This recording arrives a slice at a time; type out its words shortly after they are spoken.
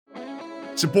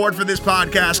Support for this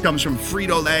podcast comes from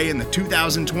Frito-Lay and the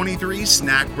 2023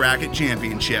 Snack Bracket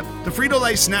Championship. The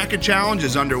Frito-Lay Snack-It Challenge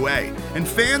is underway, and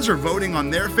fans are voting on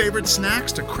their favorite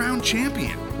snacks to crown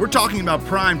champion. We're talking about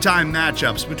prime-time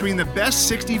matchups between the best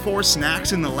 64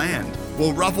 snacks in the land.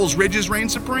 Will Ruffles Ridges reign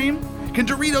supreme? Can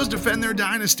Doritos defend their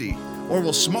dynasty? Or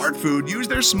will Smart Food use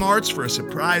their smarts for a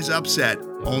surprise upset?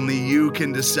 Only you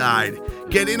can decide.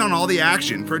 Get in on all the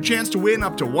action for a chance to win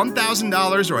up to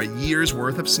 $1,000 or a year's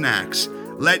worth of snacks.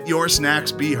 Let your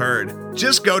snacks be heard.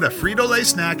 Just go to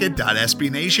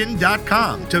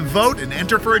fritolaysnacket.sbnation.com to vote and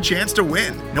enter for a chance to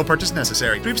win. No purchase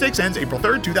necessary. Sweepstakes ends April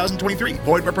 3rd, 2023.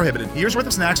 Void where prohibited. Year's worth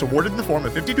of snacks awarded in the form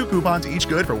of 52 coupons, each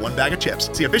good for one bag of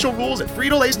chips. See official rules at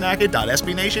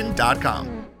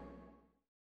fritolaysnacket.sbnation.com.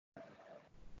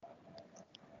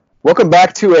 Welcome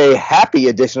back to a happy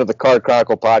edition of the Card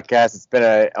Chronicle podcast. It's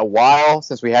been a while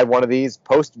since we had one of these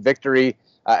post-victory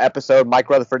episode. Mike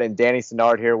Rutherford and Danny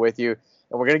Sinnard here with you.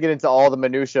 And we're going to get into all the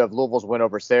minutia of Louisville's win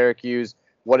over Syracuse,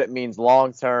 what it means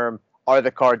long-term, are the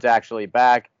Cards actually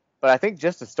back? But I think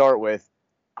just to start with,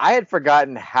 I had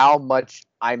forgotten how much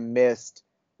I missed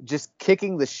just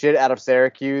kicking the shit out of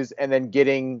Syracuse and then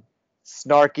getting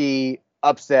snarky,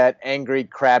 upset, angry,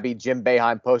 crabby Jim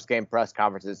Boeheim post-game press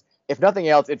conferences. If nothing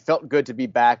else, it felt good to be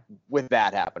back with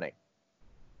that happening.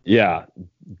 Yeah,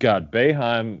 God,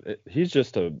 Boeheim, he's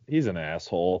an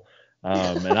asshole.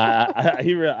 And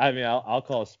I'll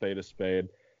call a spade a spade.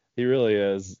 He really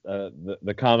is.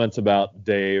 The comments about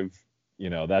Dave,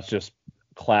 that's just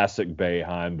classic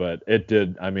Boeheim. But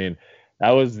that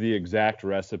was the exact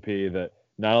recipe that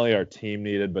not only our team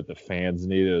needed, but the fans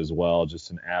needed as well.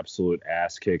 Just an absolute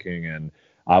ass kicking. And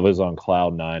I was on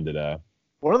cloud nine today.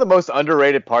 One of the most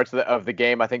underrated parts of the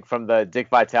game, I think, from the Dick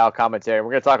Vitale commentary.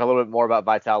 We're going to talk a little bit more about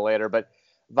Vitale later, but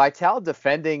Vitale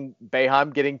defending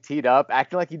Boeheim getting teed up,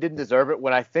 acting like he didn't deserve it,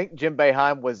 when I think Jim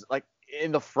Boeheim was like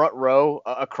in the front row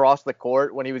across the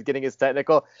court when he was getting his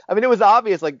technical. I mean, it was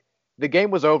obvious, like the game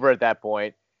was over at that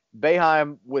point.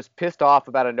 Boeheim was pissed off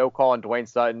about a no call on Dwayne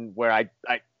Sutton, where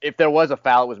if there was a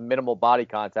foul, it was minimal body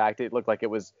contact. It looked like it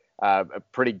was a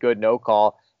pretty good no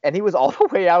call, and he was all the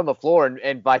way out on the floor,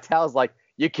 and Vitale's like,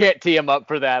 "You can't tee him up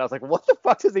for that." I was like, what the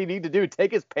fuck does he need to do?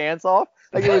 Take his pants off?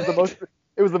 Like,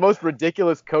 it was the most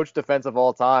ridiculous coach defense of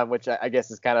all time, which I guess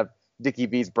is kind of Dickie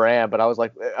V's brand. But I was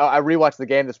like, I rewatched the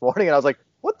game this morning and I was like,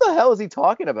 what the hell is he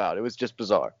talking about? It was just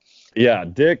bizarre. Yeah,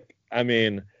 Dick, I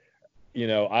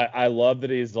love that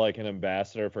he's like an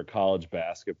ambassador for college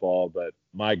basketball, but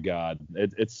my God,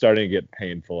 it's starting to get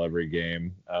painful every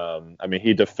game.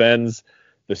 He defends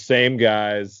the same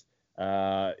guys.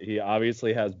 He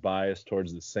obviously has bias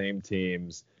towards the same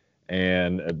teams,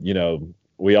 and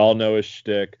we all know his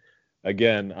shtick.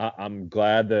 Again, I'm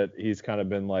glad that he's kind of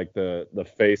been like the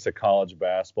face of college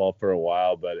basketball for a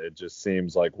while, but it just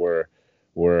seems like we're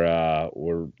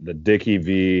the Dickie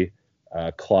V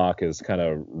clock is kind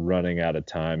of running out of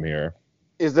time here.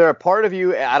 Is there a part of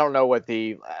you? I don't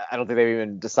think they've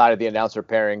even decided the announcer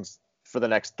pairings for the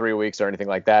next 3 weeks or anything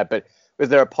like that, but was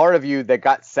there a part of you that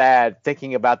got sad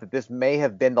thinking about that this may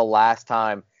have been the last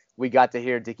time we got to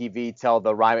hear Dickie V tell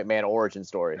the Ryan McMahon origin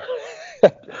story?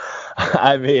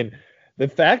 The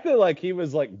fact that he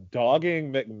was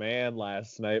dogging McMahon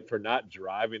last night for not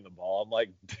driving the ball, I'm like,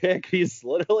 Dick, he's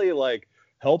literally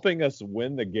helping us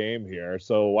win the game here.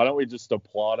 So why don't we just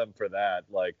applaud him for that?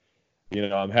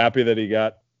 I'm happy that he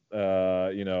got,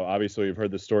 obviously we've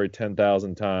heard the story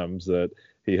 10,000 times that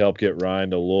he helped get Ryan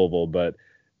to Louisville, but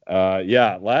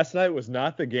last night was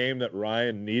not the game that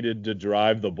Ryan needed to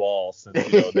drive the ball, since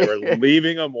they were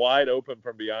leaving him wide open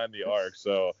from behind the arc.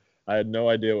 So I had no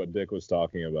idea what Dick was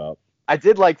talking about. I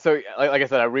did like I said,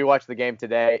 I rewatched the game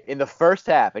today. In the first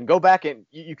half, and go back and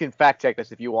you can fact check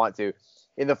this if you want to.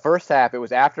 In the first half, it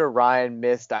was after Ryan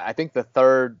missed, I think his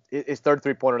third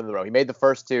 3-pointer in a row. He made the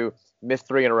first two, missed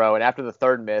three in a row, and after the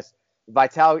third miss,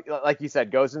 Vitale, like you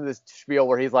said, goes into this spiel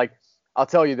where he's like, "I'll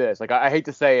tell you this, I hate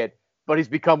to say it, but he's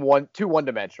become too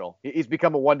one-dimensional. He's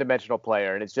become a one-dimensional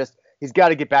player, and it's just he's got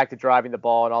to get back to driving the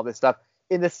ball and all this stuff."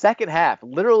 In the second half,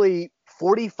 literally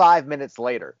 45 minutes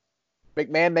later,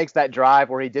 McMahon makes that drive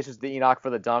where he dishes to Enoch for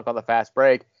the dunk on the fast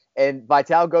break, and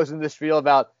Vitale goes into this spiel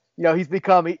about,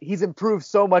 he's improved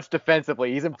so much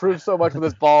defensively. He's improved so much with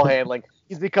his ball handling.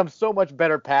 He's become so much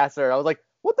better passer. I was like,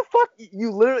 what the fuck?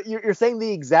 You're saying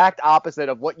the exact opposite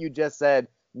of what you just said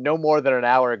no more than an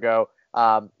hour ago.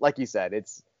 Like you said,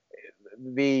 it's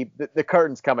the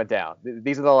curtain's coming down.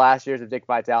 These are the last years of Dick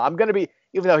Vitale. I'm going to be,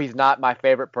 even though he's not my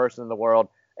favorite person in the world,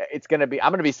 I'm going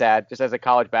to be sad just as a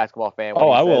college basketball fan. Oh,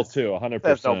 I will too.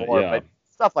 100%. No more, yeah. But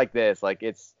stuff like this, we're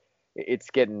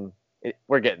getting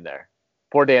there.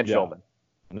 Poor Dan Shulman.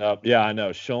 No, yeah, I know.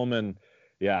 Shulman,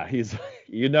 Yeah, he's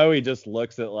he just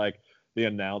looks at like the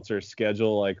announcer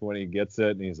schedule like when he gets it,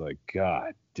 and he's like,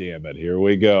 God damn it, here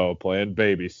we go playing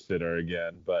babysitter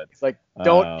again. But it's like,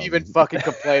 don't even fucking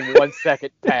complain 1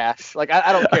 second, Pash. Like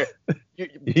I don't care. You're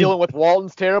dealing with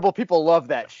Walton's terrible. People love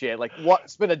that shit. Like, what?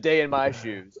 Spend a day in my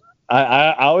shoes.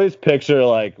 I always picture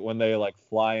like when they like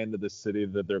fly into the city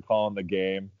that they're calling the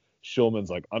game. Schulman's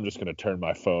like, I'm just gonna turn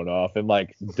my phone off, and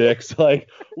like Dick's like,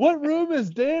 what room is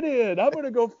Danny in? I'm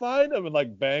gonna go find him, and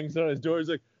like bangs on his door. He's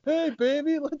like, hey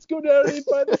baby, let's go down and eat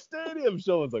by the stadium.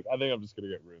 Schulman's like, I think I'm just gonna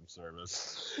get room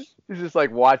service. He's just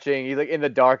like watching. He's like in the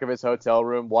dark of his hotel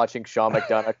room watching Sean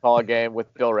McDonough call a game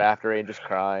with Bill Raftery and just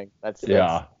crying. That's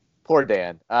poor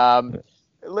Dan.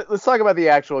 Let's talk about the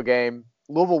actual game.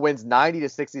 Louisville wins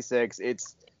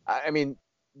 90-66.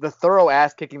 The thorough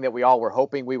ass kicking that we all were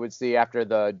hoping we would see after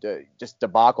the just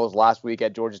debacles last week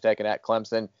at Georgia Tech and at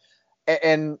Clemson.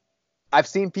 And I've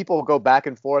seen people go back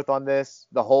and forth on this.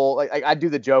 The whole, like, I do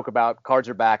the joke about cards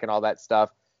are back and all that stuff,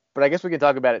 but I guess we can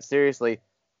talk about it seriously.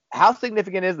 How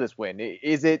significant is this win?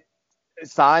 Is it a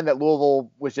sign that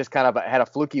Louisville was just kind of had a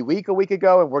fluky week a week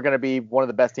ago and we're going to be one of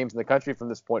the best teams in the country from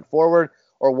this point forward?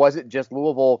 Or was it just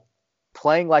Louisville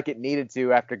playing like it needed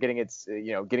to after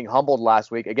getting humbled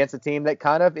last week against a team that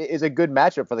kind of is a good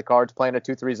matchup for the Cards, playing a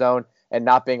 2-3 zone and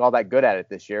not being all that good at it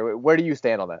this year? Where do you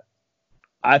stand on that?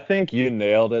 I think you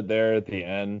nailed it there at the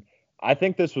end. I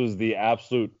think this was the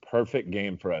absolute perfect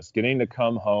game for us, getting to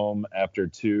come home after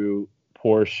 2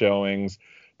 poor showings,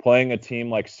 playing a team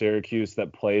like Syracuse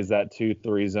that plays that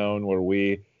 2-3 zone where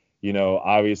we,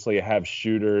 obviously have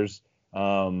shooters.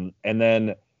 And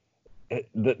then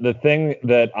the thing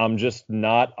that I'm just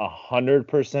not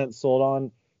 100% sold on,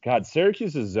 God,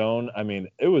 Syracuse's zone,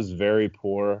 it was very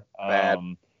poor. Bad.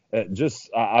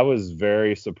 I was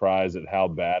very surprised at how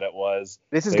bad it was.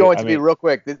 This is going to be real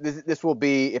quick. This will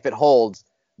be, if it holds,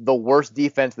 the worst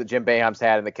defense that Jim Boeheim's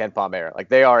had in the Ken Pom era. Like,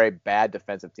 they are a bad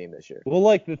defensive team this year. Well,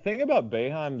 like, the thing about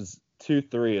Boeheim's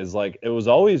 2-3 is, like, it was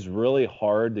always really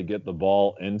hard to get the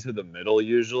ball into the middle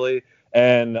usually.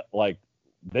 And, like,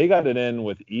 they got it in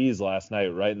with ease last night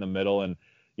right in the middle. And,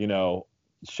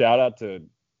 shout out to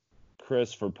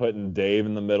Chris for putting Dave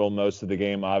in the middle most of the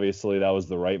game. Obviously, that was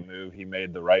the right move. He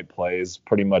made the right plays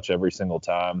pretty much every single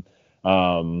time.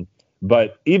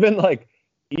 But even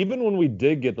when we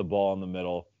did get the ball in the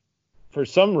middle, for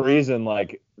some reason,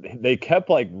 like, they kept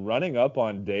like running up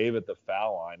on Dave at the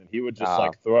foul line, and he would just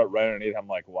like throw it right underneath. I'm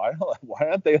like, why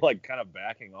aren't they like kind of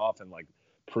backing off and like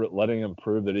letting him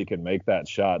prove that he can make that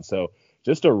shot? So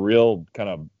just a real kind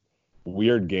of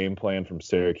weird game plan from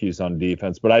Syracuse on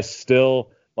defense. But I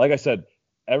still, like I said,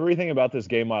 everything about this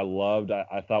game I loved.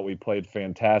 I thought we played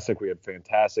fantastic. We had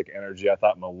fantastic energy. I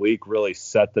thought Malik really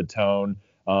set the tone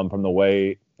from the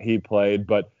way he played.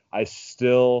 But I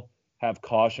still have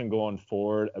caution going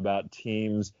forward about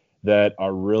teams that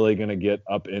are really going to get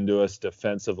up into us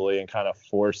defensively and kind of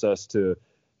force us to,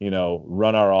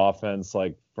 run our offense,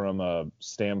 like, from a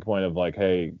standpoint of like,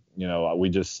 hey,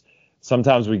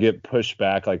 sometimes we get pushed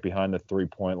back like behind the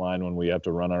 3-point line when we have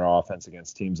to run our offense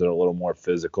against teams that are a little more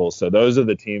physical. So those are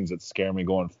the teams that scare me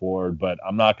going forward, but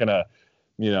I'm not going to,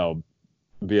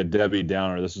 be a Debbie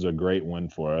Downer. This is a great win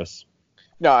for us.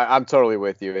 No, I'm totally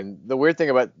with you. And the weird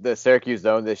thing about the Syracuse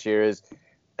zone this year is,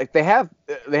 like, they have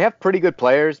pretty good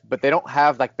players, but they don't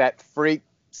have like that freak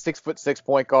 6'6"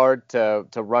 point guard to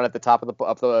run at the top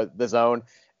of the zone,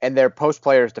 and their post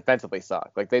players defensively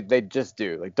suck. Like, they just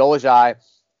do. Like, Dolezaj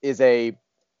he's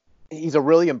a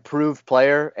really improved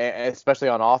player, especially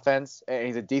on offense, and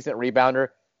he's a decent rebounder,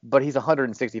 but he's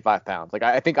 165 pounds. Like,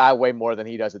 I think I weigh more than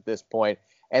he does at this point.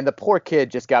 And the poor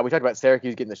kid we talked about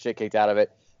Syracuse getting the shit kicked out of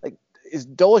it. Like,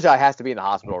 Dolezaj has to be in the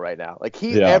hospital right now. Like,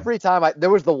 every time there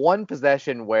was the one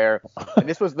possession where, and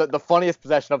this was the funniest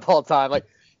possession of all time. Like,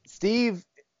 Steve,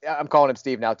 I'm calling him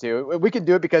Steve now too. We can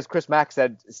do it because Chris Mack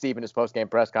said Steve in his post-game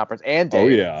press conference, and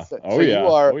Dave. Oh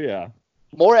yeah.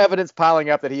 More evidence piling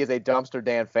up that he is a dumpster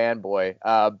Dan fanboy.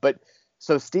 But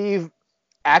so Steve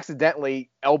accidentally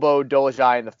elbowed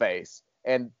Dolezaj in the face,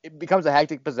 and it becomes a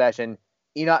hectic possession.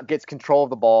 Enoch gets control of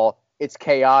the ball. It's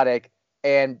chaotic.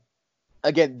 And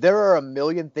again, there are a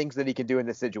million things that he can do in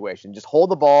this situation. Just hold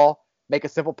the ball, make a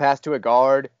simple pass to a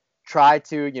guard, try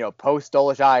to, post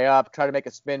Dolezaj up, try to make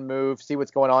a spin move, see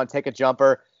what's going on, take a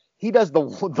jumper. He does the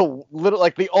little,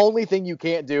 like, the only thing you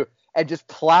can't do, and just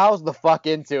plows the fuck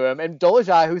into him. And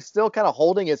Dolezaj, who's still kind of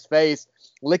holding his face,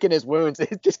 licking his wounds,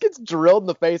 it just gets drilled in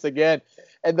the face again.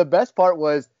 And the best part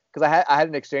was, because I had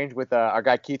an exchange with our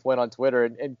guy Keith Wynn on Twitter,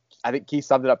 and I think Keith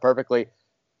summed it up perfectly.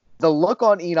 The look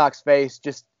on Enoch's face,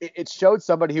 just it showed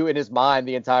somebody who in his mind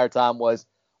the entire time was,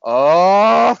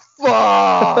 oh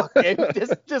fuck, and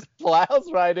just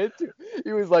plows right into.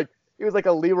 He was like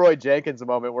a Leroy Jenkins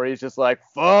moment where he's just like,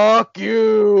 fuck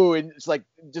you, and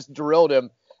just drilled him.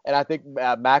 And I think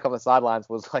Mac on the sidelines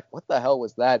was like, what the hell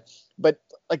was that? But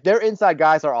like their inside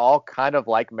guys are all kind of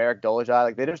like Marek Dolezaj.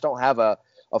 Like they just don't have a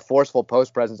forceful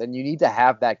post presence, and you need to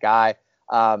have that guy,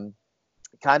 kind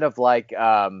of like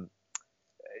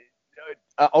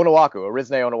Onuaku,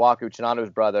 Arizne Onuaku,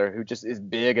 Chinano's brother, who just is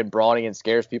big and brawny and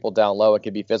scares people down low and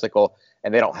can be physical,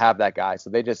 and they don't have that guy. So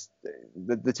they just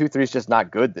the 2-3 is just not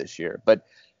good this year. But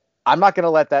I'm not going to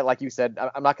let that, like you said,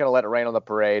 I'm not going to let it rain on the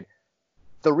parade.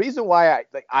 The reason why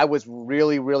I was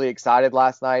really, really excited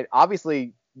last night,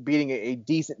 obviously beating a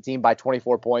decent team by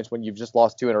 24 points when you've just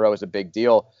lost 2 in a row is a big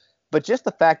deal. But just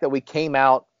the fact that we came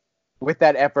out with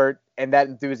that effort and that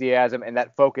enthusiasm and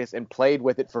that focus and played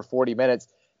with it for 40 minutes.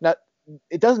 Now,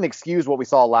 it doesn't excuse what we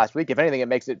saw last week. If anything, it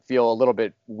makes it feel a little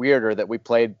bit weirder that we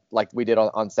played like we did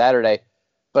on Saturday.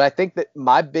 But I think that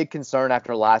my big concern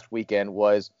after last weekend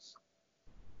was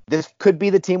this could be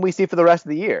the team we see for the rest of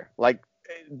the year. Like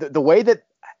the way that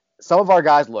some of our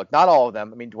guys look, not all of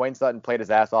them. I mean, Dwayne Sutton played his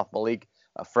ass off. Malik,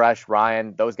 Fresh,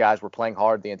 Ryan, those guys were playing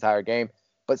hard the entire game.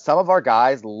 But some of our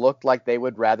guys looked like they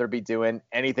would rather be doing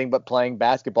anything but playing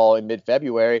basketball in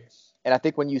mid-February. And I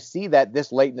think when you see that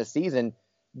this late in the season,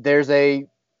 there's a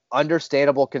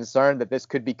understandable concern that this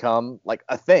could become like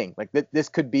a thing. Like this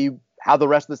could be how the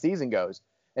rest of the season goes.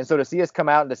 And so to see us come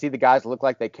out and to see the guys look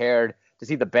like they cared, to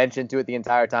see the bench into it the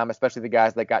entire time, especially the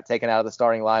guys that got taken out of the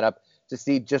starting lineup, to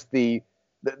see just the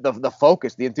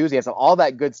focus, the enthusiasm, all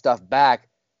that good stuff back,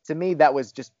 to me, that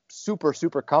was just super,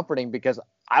 super comforting, because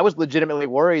I was legitimately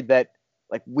worried that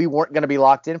like we weren't going to be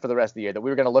locked in for the rest of the year, that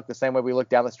we were going to look the same way we looked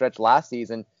down the stretch last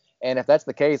season. And if that's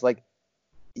the case, like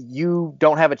you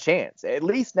don't have a chance. At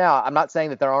least now, I'm not saying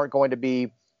that there isn't going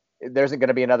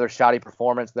to be another shoddy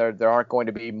performance. There aren't going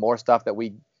to be more stuff that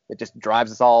just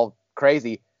drives us all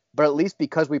crazy. But at least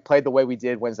because we played the way we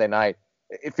did Wednesday night,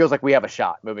 it feels like we have a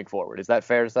shot moving forward. Is that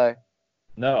fair to say?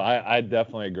 No, I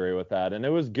definitely agree with that. And it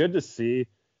was good to see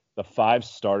the 5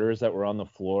 starters that were on the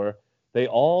floor. They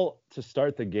all, to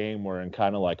start the game, were in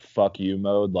kind of like fuck you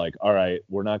mode. Like, all right,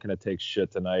 we're not going to take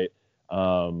shit tonight.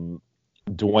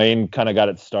 Dwayne kind of got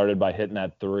it started by hitting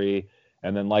that 3.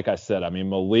 And then, like I said, I mean,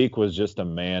 Malik was just a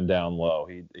man down low.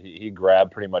 He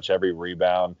grabbed pretty much every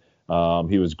rebound.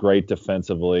 He was great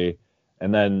defensively.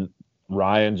 And then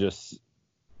Ryan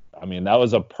that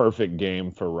was a perfect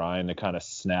game for Ryan to kind of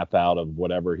snap out of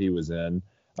whatever he was in.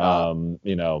 And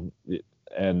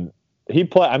he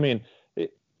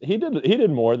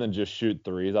did more than just shoot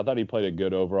threes. I thought he played a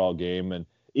good overall game. And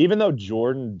even though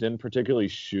Jordan didn't particularly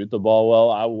shoot the ball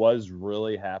well, I was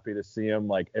really happy to see him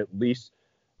like at least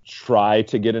try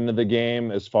to get into the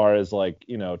game, as far as like,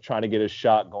 trying to get his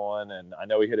shot going. And I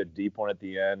know he hit a deep one at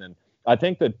the end. And I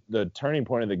think that the turning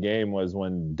point of the game was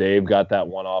when Dave got that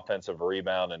one offensive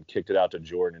rebound and kicked it out to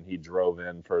Jordan, and he drove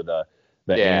in for the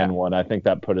and one. I think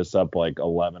that put us up like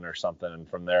 11 or something. And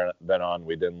from then on,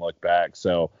 we didn't look back.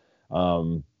 So,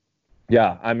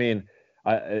 I mean,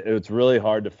 it's really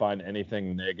hard to find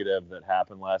anything negative that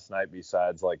happened last night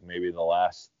besides like maybe the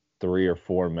last 3 or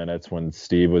 4 minutes when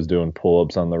Steve was doing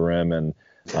pull-ups on the rim and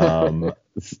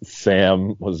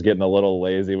Sam was getting a little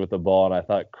lazy with the ball, and I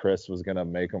thought Chris was going to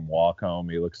make him walk home.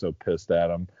 He looked so pissed at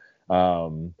him.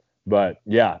 But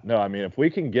yeah, no, I mean, if we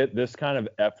can get this kind of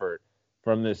effort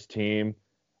from this team,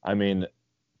 I mean,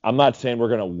 I'm not saying we're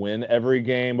going to win every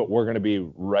game, but we're going to be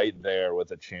right there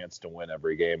with a chance to win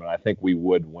every game. And I think we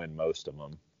would win most of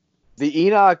them. The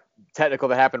Enoch technical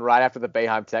that happened right after the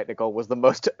Boeheim technical was the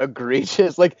most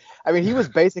egregious. Like, I mean, he was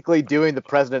basically doing the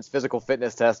president's physical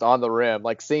fitness test on the rim,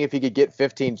 like seeing if he could get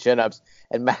 15 chin-ups.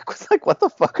 And Mac was like, what the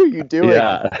fuck are you doing?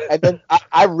 Yeah. And then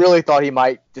I really thought he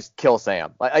might just kill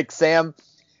Sam. Like Sam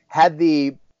had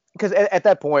because at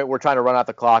that point, we're trying to run out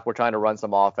the clock. We're trying to run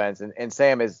some offense. And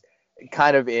Sam is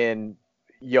kind of in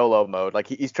YOLO mode. Like,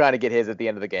 he's trying to get his at the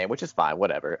end of the game, which is fine,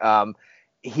 whatever.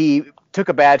 He took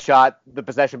a bad shot the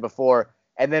possession before,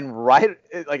 and then right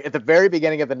like at the very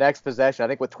beginning of the next possession, I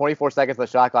think with 24 seconds on the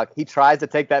shot clock, he tries to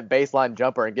take that baseline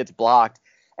jumper and gets blocked.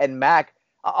 And Mac,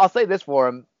 I'll say this for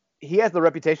him, he has the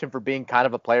reputation for being kind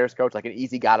of a player's coach, like an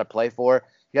easy guy to play for.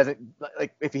 He doesn't,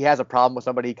 like, if he has a problem with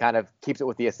somebody, he kind of keeps it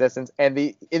with the assistants. And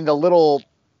when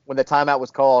the timeout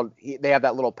was called, they have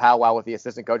that little powwow with the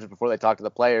assistant coaches before they talk to the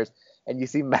players. And you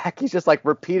see Mac, he's just like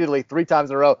repeatedly 3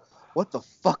 times in a row, what the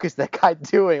fuck is that guy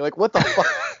doing? Like, what the fuck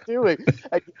is he doing?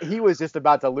 Like, he was just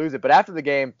about to lose it. But after the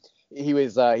game,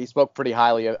 he spoke pretty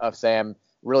highly of Sam,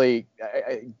 really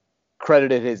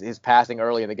credited his passing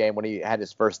early in the game when he had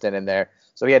his first stint in there.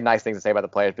 So he had nice things to say about the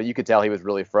players, but you could tell he was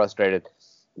really frustrated.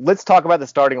 let's talk about the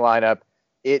starting lineup.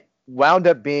 It wound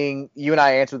up being, you and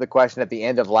I answered the question at the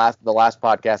end of the last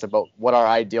podcast about what our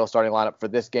ideal starting lineup for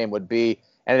this game would be,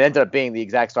 and it ended up being the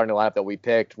exact starting lineup that we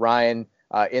picked. Ryan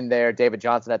in there, David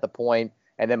Johnson at the point,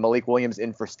 and then Malik Williams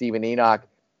in for Steven Enoch.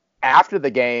 After the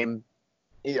game,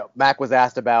 Mac was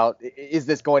asked about, is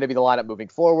this going to be the lineup moving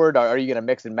forward? Or are you going to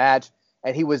mix and match?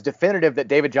 And he was definitive that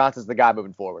David Johnson's the guy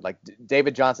moving forward. Like,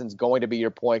 David Johnson's going to be your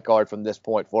point guard from this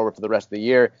point forward for the rest of the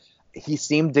year. He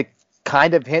seemed to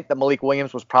kind of hint that Malik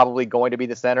Williams was probably going to be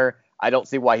the center. I don't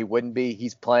see why he wouldn't be.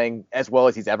 He's playing as well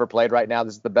as he's ever played right now.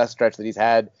 This is the best stretch that he's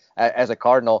had as a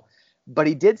Cardinal. But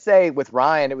he did say with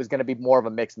Ryan it was going to be more of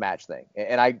a mixed match thing.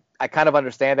 And I kind of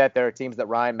understand that. There are teams that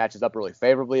Ryan matches up really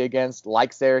favorably against,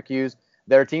 like Syracuse.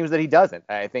 There are teams that he doesn't.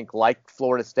 I think like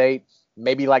Florida State,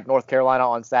 maybe like North Carolina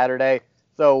on Saturday.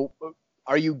 So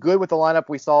are you good with the lineup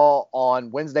we saw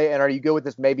on Wednesday, and are you good with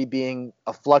this maybe being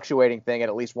a fluctuating thing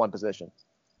at least one position?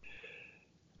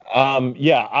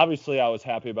 Yeah, obviously I was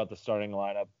happy about the starting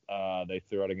lineup they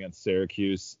threw out against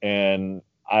Syracuse, and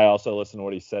I also listened to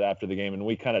what he said after the game, and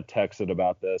we kind of texted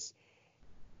about this.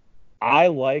 I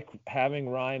like having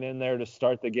Ryan in there to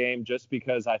start the game just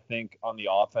because I think on the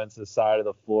offensive side of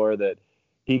the floor that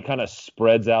he kind of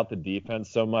spreads out the defense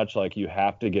so much, like you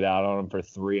have to get out on him for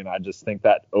three, and I just think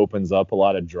that opens up a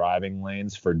lot of driving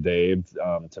lanes for Dave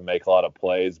to make a lot of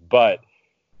plays. But,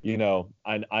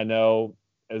 I know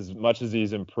as much as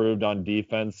he's improved on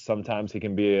defense, sometimes he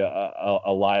can be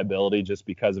a liability just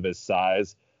because of his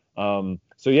size.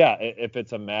 So yeah, if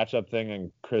it's a matchup thing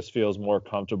and Chris feels more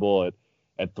comfortable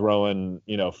at throwing,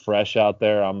 Fresh out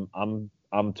there, I'm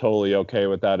totally okay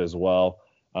with that as well.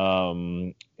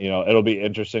 It'll be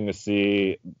interesting to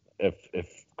see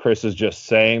if Chris is just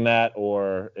saying that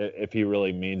or if he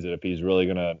really means it, if he's really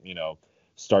going to,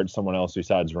 start someone else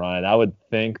besides Ryan. I would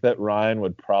think that Ryan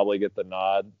would probably get the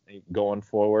nod going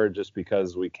forward just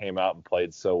because we came out and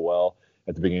played so well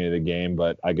at the beginning of the game,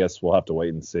 but I guess we'll have to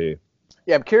wait and see.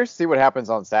 Yeah, I'm curious to see what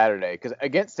happens on Saturday because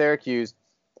against Syracuse,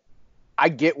 I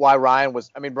get why Ryan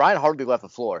hardly left the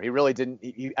floor. He really didn't.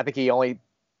 I think he only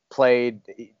played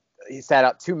 – he sat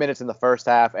out 2 minutes in the first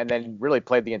half and then really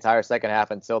played the entire second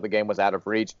half until the game was out of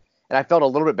reach. And I felt a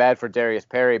little bit bad for Darius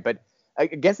Perry. But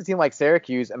against a team like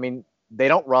Syracuse, they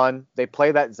don't run. They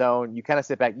play that zone. You kind of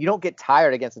sit back. You don't get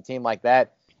tired against a team like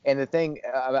that. And the thing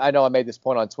 – I know I made this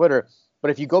point on Twitter,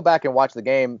 but if you go back and watch the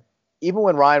game, even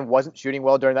when Ryan wasn't shooting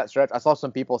well during that stretch, I saw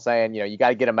some people saying, you got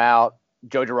to get him out.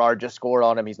 Joe Girard just scored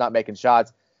on him. He's not making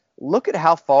shots. Look at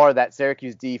how far that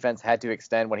Syracuse defense had to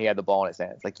extend when he had the ball in his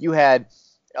hands. Like you had –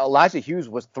 Elijah Hughes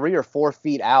was 3 or 4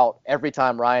 feet out every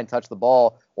time Ryan touched the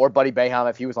ball, or Buddy Boeheim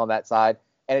if he was on that side,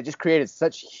 and it just created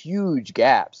such huge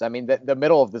gaps. The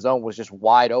middle of the zone was just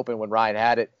wide open when Ryan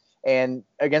had it, and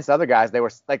against other guys,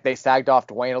 they sagged off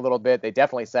Dwayne a little bit. They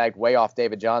definitely sagged way off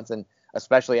David Johnson,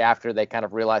 especially after they kind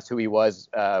of realized who he was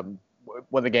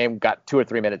when the game got 2 or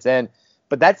 3 minutes in.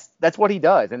 But that's what he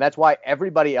does, and that's why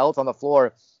everybody else on the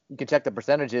floor, you can check the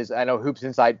percentages. I know Hoops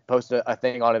Insight posted a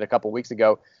thing on it a couple weeks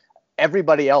ago.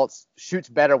 Everybody else shoots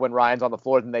better when Ryan's on the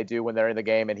floor than they do when they're in the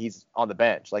game and he's on the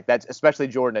bench. Like that's especially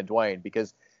Jordan and Dwayne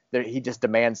because he just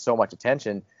demands so much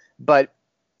attention. But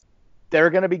there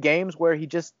are going to be games where he's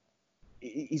just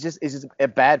a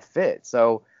bad fit.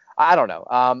 So I don't know.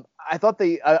 I thought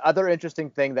the other interesting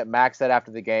thing that Max said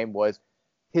after the game was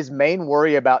his main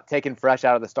worry about taking Fresh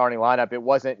out of the starting lineup. It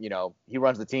wasn't, he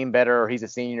runs the team better or he's a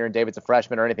senior and David's a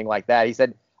freshman or anything like that. He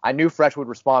said, I knew Fresh would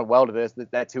respond well to this.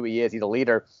 That's who he is. He's a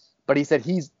leader. But he said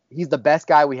he's the best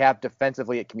guy we have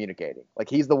defensively at communicating. Like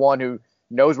he's the one who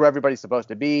knows where everybody's supposed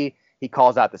to be. He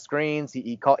calls out the screens.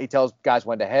 He tells guys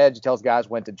when to hedge. He tells guys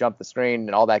when to jump the screen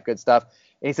and all that good stuff.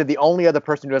 And he said the only other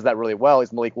person who does that really well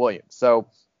is Malik Williams. So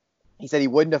he said he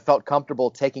wouldn't have felt comfortable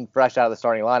taking Fresh out of the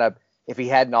starting lineup if he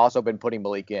hadn't also been putting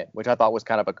Malik in, which I thought was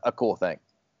kind of a cool thing.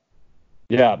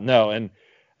 Yeah, no, and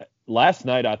last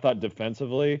night I thought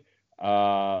defensively.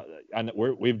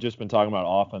 We've just been talking about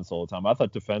offense all the time. I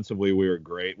thought defensively we were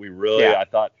great. I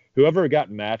thought whoever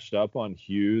got matched up on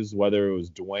Hughes, whether it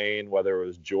was Dwayne, whether it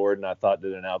was Jordan, I thought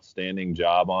did an outstanding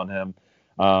job on him.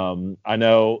 I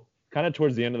know kind of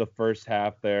towards the end of the first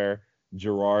half there,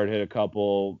 Girard hit a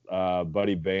couple,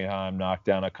 Buddy Boeheim knocked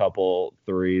down a couple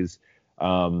threes.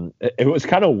 It was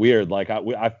kind of weird. Like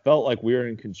I felt like we were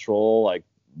in control, like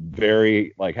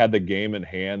very had the game in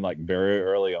hand like very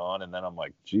early on, and then I'm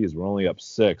like, geez, we're only up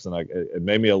 6, and it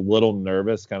made me a little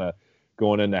nervous kind of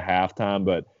going into halftime,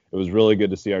 but it was really good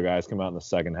to see our guys come out in the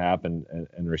second half and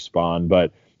respond.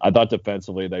 But I thought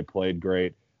defensively they played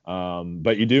great.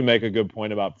 But you do make a good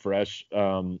point about Fresh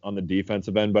on the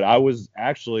defensive end, but I was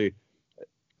actually,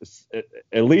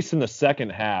 at least in the second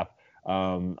half,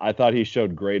 I thought he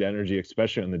showed great energy,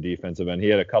 especially on the defensive end. He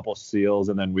had a couple steals,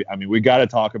 and then we got to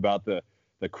talk about the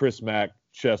Chris Mack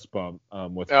chest bump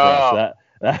with Fresh.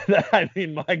 I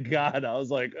mean, my God, I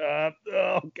was like,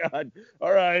 oh God,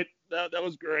 all right, that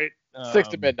was great. 6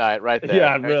 to midnight, right there.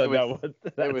 Yeah, really,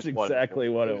 that's exactly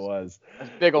what it was.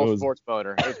 Big old sports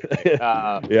boner. It was great.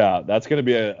 Yeah, that's going to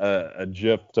be a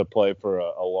GIF to play for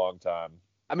a long time.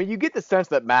 I mean, you get the sense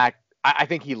that Mac, I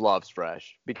think he loves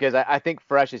Fresh, because I think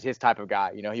Fresh is his type of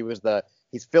guy. You know,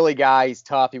 he's Philly guy, he's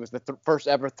tough. He was the first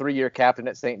ever 3-year captain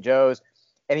at St. Joe's,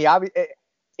 and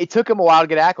it took him a while to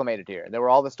get acclimated here. And there were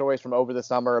all the stories from over the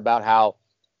summer about how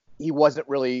he wasn't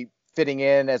really fitting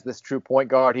in as this true point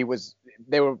guard.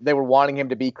 They were wanting him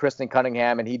to be Kristen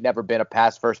Cunningham, and he'd never been a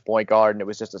pass first point guard, and it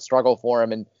was just a struggle for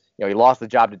him. And he lost the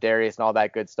job to Darius and all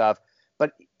that good stuff.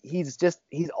 But he's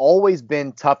always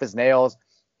been tough as nails.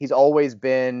 He's always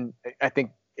been, I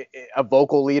think, a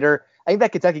vocal leader. I think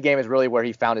that Kentucky game is really where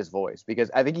he found his voice,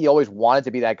 because I think he always wanted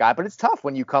to be that guy. But it's tough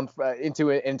when you come into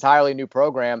an entirely new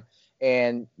program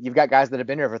and you've got guys that have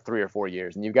been here for 3 or 4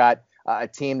 years, and you've got a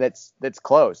team that's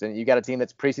close, and you got a team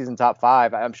that's preseason top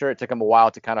 5. I'm sure it took him a while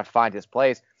to kind of find his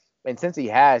place. And since he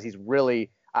has, he's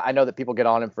really, I know that people get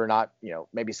on him for not,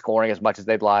 maybe scoring as much as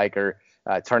they'd like, or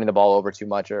turning the ball over too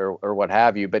much, or what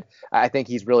have you. But I think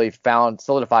he's really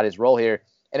solidified his role here.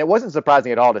 And it wasn't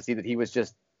surprising at all to see that he was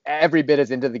just every bit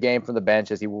as into the game from the bench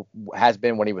as he has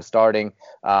been when he was starting.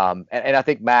 And I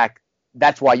think Mac,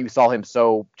 that's why you saw him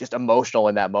so just emotional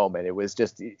in that moment. It was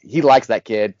just, he likes that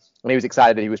kid, and he was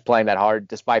excited that he was playing that hard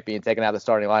despite being taken out of the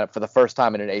starting lineup for the first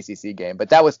time in an ACC game. But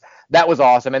that was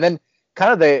awesome. And then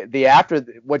kind of the after,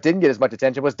 what didn't get as much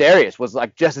attention was Darius was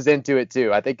like just as into it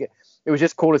too. I think it was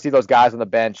just cool to see those guys on the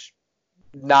bench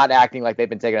not acting like they've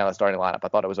been taken out of the starting lineup. I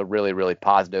thought it was a really, really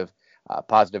positive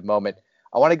moment.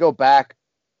 I want to go back.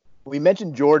 We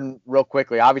mentioned Jordan real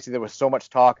quickly. Obviously, there was so much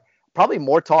talk, probably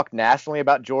more talk nationally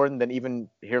about Jordan than even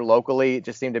here locally. It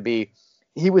just seemed to be,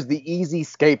 he was the easy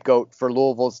scapegoat for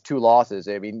Louisville's 2 losses.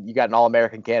 I mean, you got an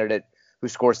All-American candidate who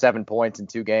scores 7 points in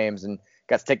 2 games and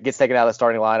gets taken out of the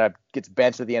starting lineup, gets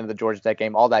benched at the end of the Georgia Tech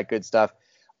game, all that good stuff.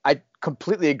 I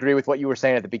completely agree with what you were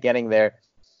saying at the beginning there.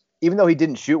 Even though he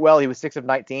didn't shoot well, he was 6 of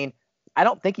 19. I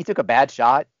don't think he took a bad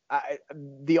shot.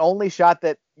 The only shot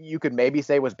that you could maybe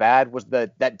say was bad was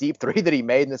that deep 3 that he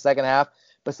made in the second half.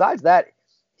 Besides that,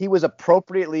 he was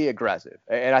appropriately aggressive,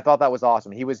 and I thought that was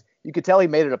awesome. You could tell he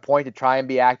made it a point to try and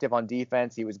be active on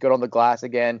defense. He was good on the glass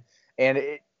again, and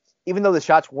even though the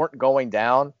shots weren't going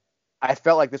down, I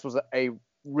felt like this was a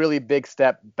really big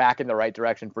step back in the right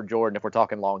direction for Jordan if we're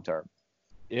talking long term.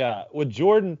 Yeah, with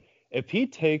Jordan, if he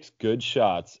takes good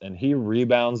shots and he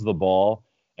rebounds the ball,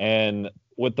 and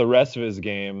with the rest of his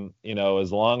game,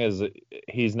 as long as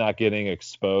he's not getting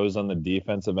exposed on the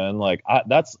defensive end,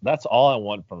 that's all I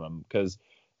want from him. Because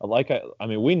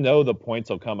we know the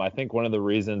points will come. I think one of the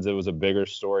reasons it was a bigger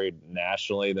story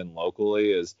nationally than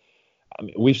locally is,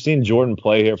 we've seen Jordan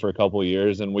play here for a couple of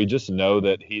years, and we just know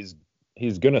that he's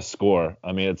going to score.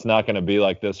 It's not going to be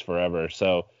like this forever.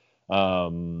 So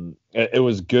it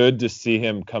was good to see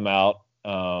him come out,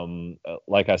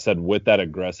 like I said, with that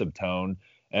aggressive tone.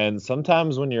 And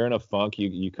sometimes when you're in a funk,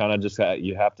 you kind of just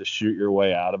you have to shoot your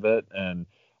way out of it. And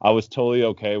I was totally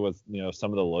okay with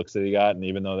some of the looks that he got, and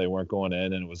even though they weren't going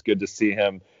in, and it was good to see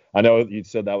him. I know you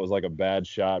said that was like a bad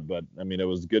shot, but it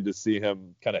was good to see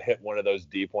him kind of hit one of those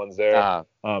deep ones there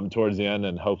towards the end,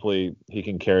 and hopefully he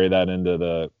can carry that into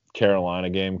the Carolina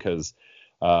game, because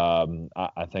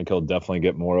I think he'll definitely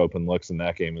get more open looks in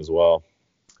that game as well.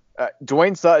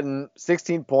 Dwayne Sutton,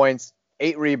 16 points,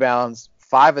 8 rebounds,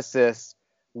 5 assists,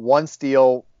 1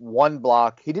 steal, 1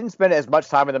 block. He didn't spend as much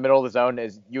time in the middle of the zone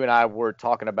as you and I were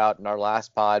talking about in our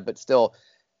last pod, but still,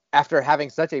 after having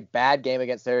such a bad game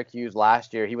against Syracuse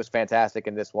last year, he was fantastic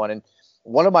in this one. And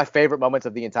one of my favorite moments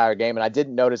of the entire game, and I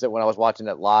didn't notice it when I was watching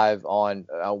it live on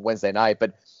Wednesday night,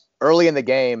 but early in the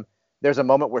game, there's a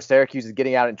moment where Syracuse is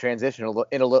getting out in transition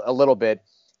a little bit,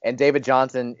 and David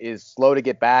Johnson is slow to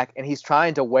get back, and he's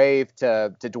trying to wave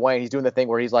to Dwayne. He's doing the thing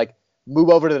where he's like, move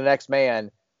over to the next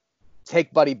man,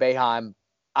 take Buddy Boeheim,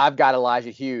 I've got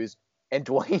Elijah Hughes. And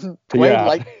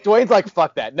Dwayne's like,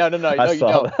 fuck that. No, you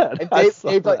don't.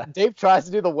 And Dave tries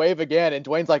to do the wave again, and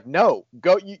Dwayne's like, no,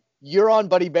 go. You're on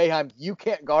Buddy Boeheim. You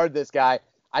can't guard this guy.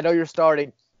 I know you're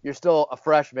starting. You're still a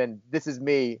freshman. This is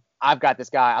me. I've got this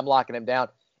guy. I'm locking him down.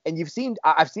 And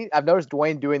I've noticed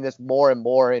Dwayne doing this more and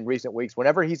more in recent weeks.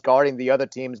 Whenever he's guarding the other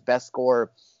team's best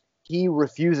scorer, he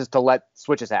refuses to let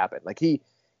switches happen. Like he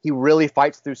really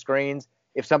fights through screens.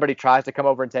 If somebody tries to come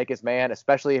over and take his man,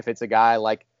 especially if it's a guy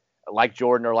like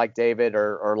Jordan or like David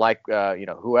or like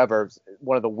whoever,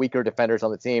 one of the weaker defenders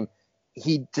on the team,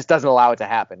 he just doesn't allow it to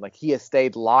happen. Like, he has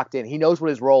stayed locked in. He knows what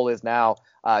his role is now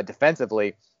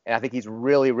defensively, and I think he's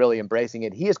really, really embracing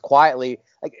it. He is quietly,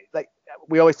 like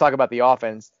we always talk about the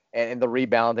offense and the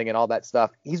rebounding and all that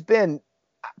stuff. He's been,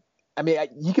 I mean,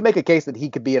 you can make a case that he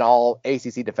could be an all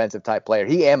ACC defensive type player.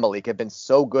 He and Malik have been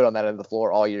so good on that end of the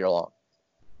floor all year long.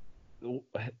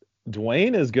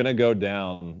 Dwayne is going to go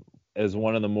down as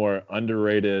one of the more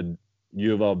underrated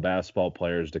U of L basketball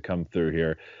players to come through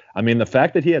here. I mean, the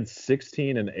fact that he had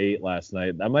 16 and 8 last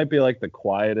night, that might be like the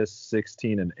quietest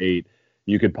 16 and 8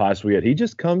 you could possibly get. He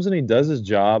just comes and he does his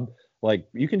job. Like,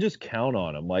 you can just count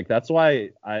on him. Like, that's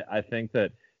why I think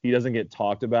that he doesn't get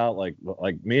talked about. Like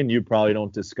me and you probably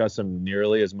don't discuss him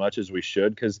nearly as much as we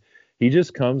should, because he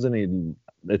just comes and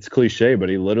it's cliche, but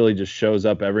he literally just shows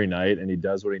up every night and he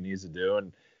does what he needs to do.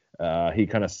 And he's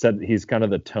kind of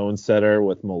the tone setter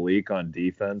with Malik on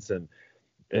defense. And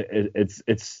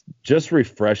it's just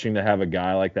refreshing to have a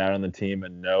guy like that on the team,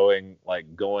 and knowing,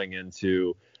 like, going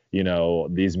into,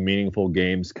 these meaningful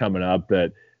games coming up,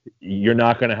 that you're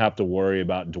not going to have to worry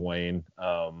about Dwayne.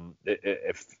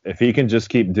 If he can just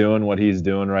keep doing what he's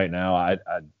doing right now,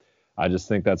 I just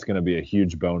think that's going to be a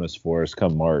huge bonus for us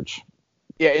come March.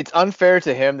 Yeah, it's unfair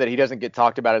to him that he doesn't get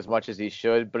talked about as much as he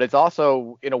should, but it's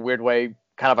also, in a weird way,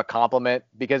 kind of a compliment,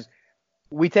 because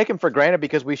we take him for granted,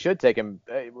 because we should take him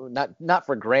not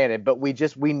for granted, but we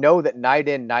know that night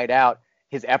in, night out,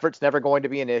 his effort's never going to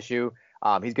be an issue.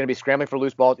 He's going to be scrambling for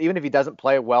loose balls. Even if he doesn't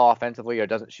play well offensively or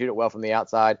doesn't shoot it well from the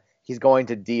outside, he's going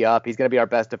to D up. He's going to be our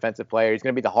best defensive player. He's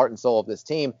going to be the heart and soul of this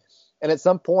team. And at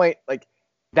some point, like,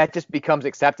 that just becomes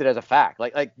accepted as a fact.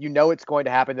 Like it's going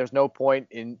to happen. There's no point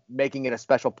in making it a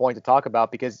special point to talk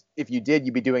about, because if you did,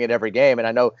 you'd be doing it every game. And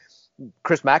I know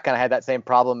Chris Mack kind of had that same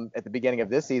problem at the beginning of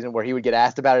this season, where he would get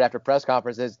asked about it after press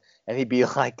conferences, and he'd be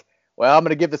like, well, I'm going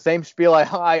to give the same spiel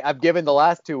I've given the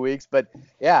last 2 weeks. But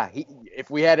yeah, if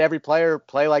we had every player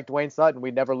play like Dwayne Sutton,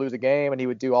 we'd never lose a game, and he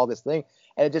would do all this thing.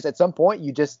 And it just, at some point,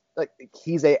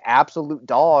 he's a absolute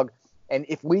dog. And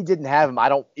if we didn't have him, I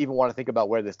don't even want to think about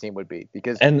where this team would be.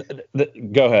 Because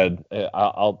go ahead,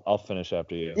 I'll finish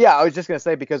after you. Yeah, I was just going to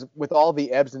say, because with all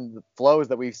the ebbs and flows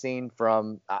that we've seen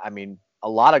from, a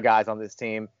lot of guys on this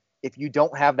team, if you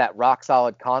don't have that rock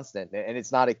solid constant, and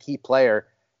it's not a key player,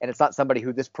 and it's not somebody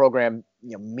who this program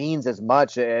means as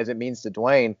much as it means to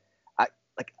Dwayne,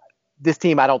 this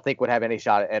team, I don't think would have any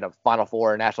shot at a Final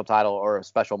Four, or a national title, or a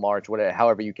special March, whatever,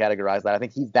 however you categorize that. I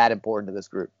think he's that important to this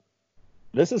group.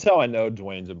 This is how I know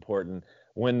Dwayne's important.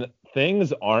 When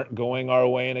things aren't going our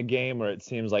way in a game, or it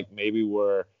seems like maybe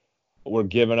we're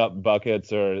giving up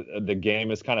buckets, or the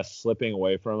game is kind of slipping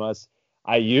away from us,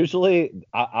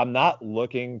 I'm not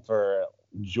looking for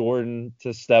Jordan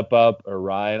to step up or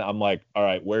Ryan. I'm like, all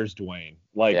right, where's Dwayne?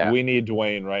 We need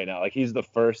Dwayne right now. Like, he's the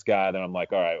first guy that I'm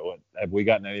like, all right, have we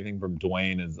gotten anything from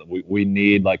Dwayne? Is we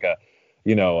need like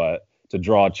to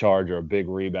draw a charge, or a big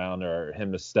rebound, or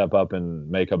him to step up and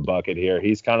make a bucket here.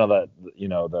 He's kind of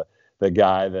the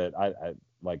guy that I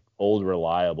like, old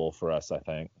reliable for us, I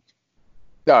think.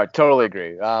 No, I totally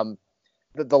agree.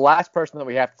 The last person that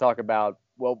we have to talk about,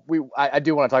 well, I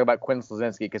do want to talk about Quinn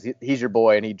Slazinski, because he's your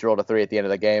boy, and he drilled a 3 at the end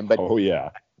of the game. But oh yeah,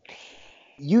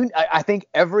 I think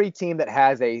every team that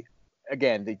has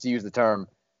again, to use the term,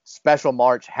 special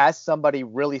March, has somebody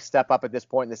really step up at this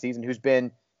point in the season who's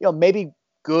been, maybe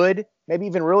good, maybe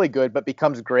even really good, but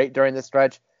becomes great during this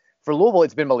stretch. For Louisville,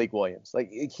 it's been Malik Williams.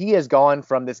 Like, he has gone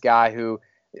from this guy who,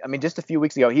 just a few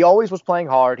weeks ago, he always was playing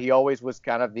hard. He always was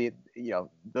kind of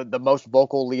the most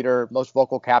vocal leader, most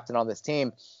vocal captain on this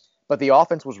team. But the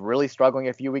offense was really struggling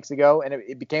a few weeks ago, and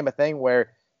it became a thing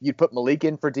where you'd put Malik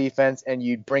in for defense and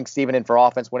you'd bring Steven in for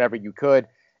offense whenever you could.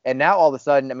 And now all of a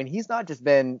sudden, he's not just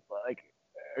been like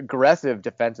aggressive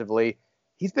defensively.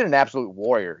 He's been an absolute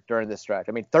warrior during this stretch.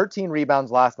 13 rebounds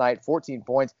last night, 14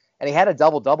 points, and he had a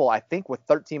double-double, I think, with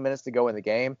 13 minutes to go in the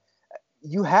game.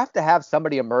 You have to have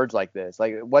somebody emerge like this,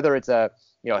 like whether it's a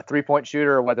three-point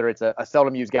shooter, or whether it's a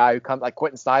seldom used guy who comes, like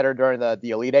Quentin Snyder during the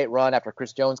Elite Eight run after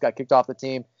Chris Jones got kicked off the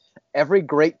team. Every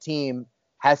great team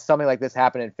has something like this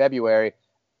happen in February.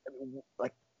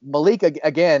 Like Malik,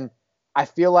 again, I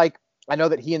feel like, I know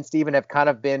that he and Steven have kind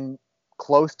of been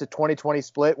close to 20-20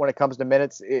 split when it comes to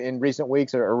minutes in recent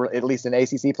weeks, or at least in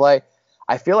ACC play.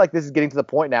 I feel like this is getting to the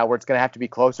point now where it's going to have to be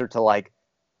closer to like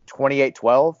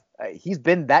 28-12. He's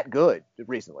been that good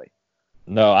recently.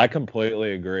 No, I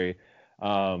completely agree.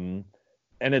 And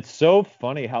it's so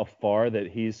funny how far that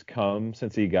he's come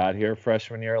since he got here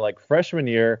freshman year. Like, freshman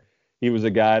year, he was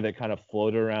a guy that kind of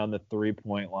floated around the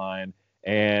 3-point line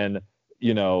and,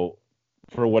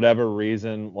 for whatever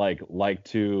reason,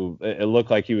 it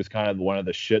looked like he was kind of one of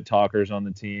the shit talkers on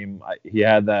the team. He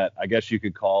had that, I guess you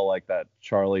could call like that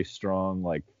Charlie Strong,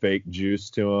 like fake juice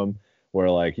to him, where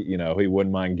like, he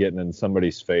wouldn't mind getting in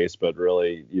somebody's face, but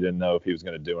really you didn't know if he was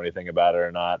going to do anything about it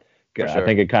or not. For I sure.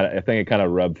 think it kind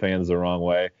of rubbed fans the wrong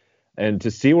way. And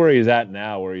to see where he's at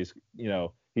now, where he's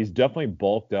definitely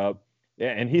bulked up,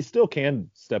 and he still can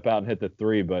step out and hit the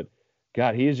three, but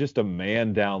God, he is just a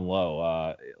man down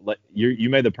low. You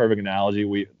made the perfect analogy.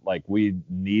 We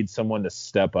need someone to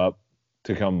step up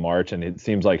to come March, and it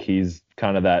seems like he's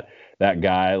kind of that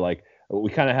guy. Like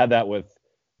we kind of had that with.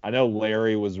 I know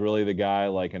Larry was really the guy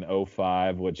like in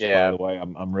 05, which by the way,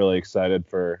 I'm really excited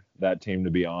for that team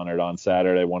to be honored on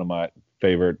Saturday. One of my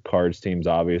favorite Cards teams,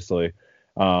 obviously.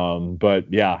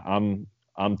 But yeah,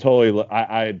 I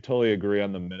totally agree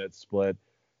on the minute split.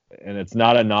 And it's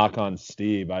not a knock on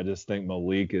Steve. I just think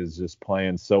Malik is just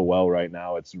playing so well right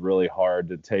now. It's really hard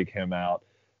to take him out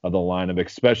of the lineup,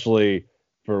 especially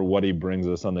for what he brings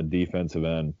us on the defensive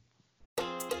end.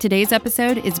 Today's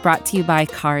episode is brought to you by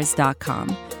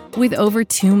Cars.com. With over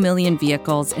 2 million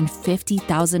vehicles and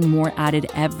 50,000 more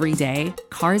added every day,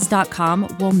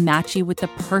 Cars.com will match you with the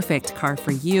perfect car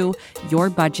for you, your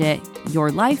budget,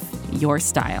 your life, your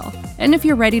style. And if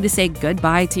you're ready to say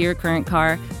goodbye to your current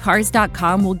car,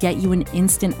 Cars.com will get you an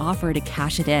instant offer to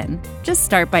cash it in. Just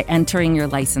start by entering your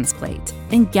license plate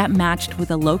and get matched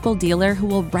with a local dealer who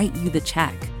will write you the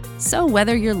check. So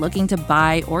whether you're looking to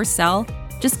buy or sell,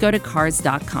 just go to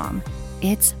Cars.com.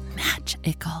 It's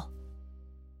magical.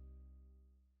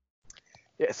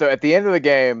 Yeah, so at the end of the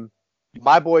game,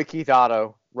 my boy Keith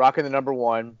Otto, rocking the number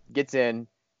 1, gets in,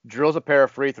 drills a pair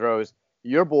of free throws.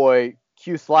 Your boy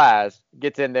Q Slaz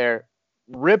gets in there,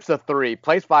 rips a 3,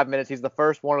 plays 5 minutes. He's the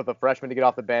first one of the freshmen to get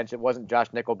off the bench. It wasn't Josh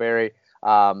Nickelberry,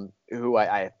 who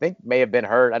I think may have been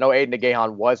hurt. I know Aiden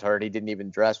Nagahan was hurt. He didn't even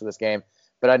dress for this game.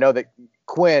 But I know that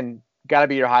Quinn got to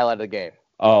be your highlight of the game.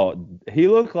 Oh, he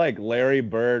looked like Larry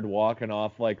Bird walking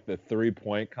off like the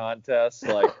 3-point contest.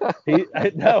 Like he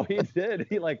did.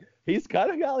 He's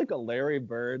kind of got like a Larry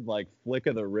Bird like flick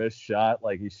of the wrist shot.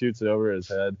 Like he shoots it over his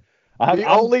head. The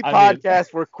only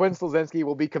podcast where Quinn Slazinski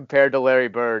will be compared to Larry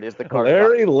Bird is the Card.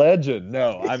 Larry Legend.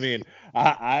 No, I mean,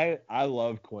 I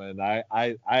love Quinn.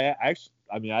 I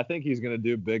think he's gonna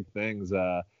do big things.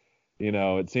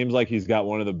 It seems like he's got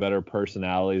one of the better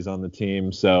personalities on the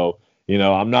team. So.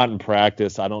 I'm not in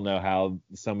practice. I don't know how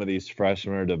some of these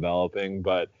freshmen are developing,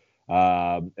 but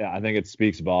I think it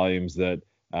speaks volumes that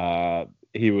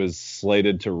he was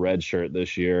slated to redshirt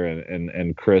this year,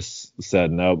 and Chris said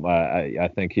nope. I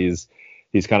think he's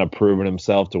kind of proven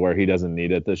himself to where he doesn't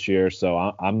need it this year.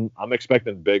 So I'm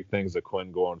expecting big things of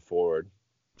Quinn going forward.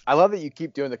 I love that you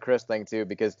keep doing the Chris thing too,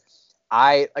 because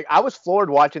I was floored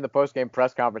watching the post-game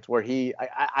press conference where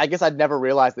I guess I'd never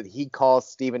realized that he calls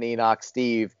Steven Enoch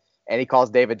Steve. And he calls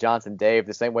David Johnson Dave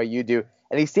the same way you do.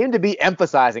 And he seemed to be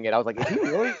emphasizing it. I was like, is he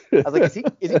really? I was like,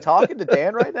 is he talking to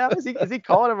Dan right now? Is he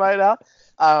calling him right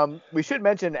now? We should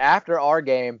mention after our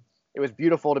game, it was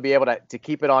beautiful to be able to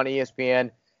keep it on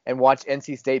ESPN and watch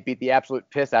NC State beat the absolute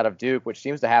piss out of Duke, which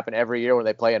seems to happen every year when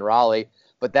they play in Raleigh.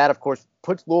 But that, of course,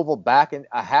 puts Louisville back in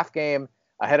a half game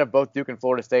ahead of both Duke and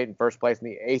Florida State in first place in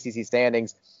the ACC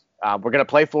standings. We're going to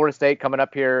play Florida State coming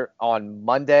up here on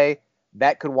Monday.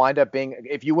 That could wind up being,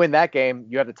 if you win that game,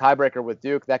 you have the tiebreaker with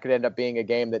Duke. That could end up being a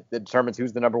game that determines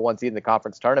who's the number 1 seed in the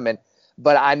conference tournament.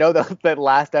 But I know that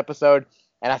last episode,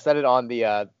 and I said it on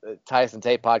the Tyson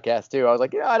Tate podcast too. I was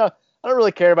like, I don't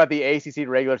really care about the ACC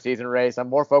regular season race. I'm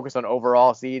more focused on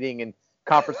overall seeding and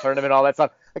conference tournament, all that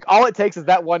stuff. Like all it takes is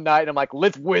that one night, and I'm like,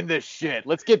 let's win this shit.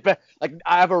 Let's get back. Like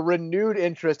I have a renewed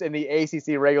interest in the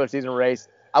ACC regular season race.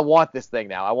 I want this thing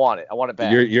now. I want it. I want it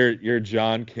back. You're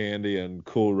John Candy and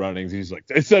Cool Runnings. He's like,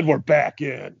 they said we're back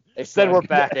in. We're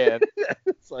back in.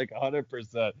 It's like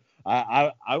 100%.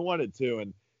 I want it too.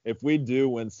 And if we do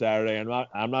win Saturday,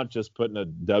 I'm not just putting a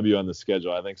W on the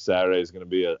schedule. I think Saturday is going to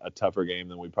be a tougher game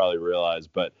than we probably realize.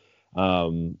 But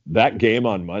that game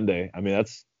on Monday, I mean,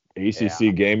 that's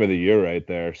ACC game of the year right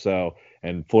there. So,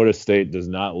 and Florida State does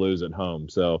not lose at home.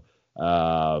 So,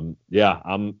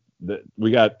 we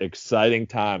got exciting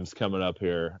times coming up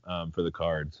here for the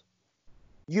Cards.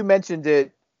 You mentioned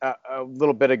it a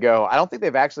little bit ago. I don't think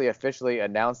they've actually officially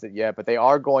announced it yet, but they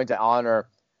are going to honor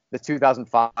the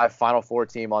 2005 Final Four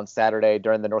team on Saturday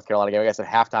during the North Carolina game. I guess at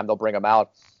halftime they'll bring them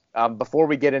out. Before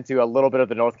we get into a little bit of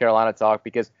the North Carolina talk,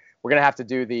 because we're going to have to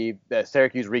do the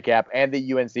Syracuse recap and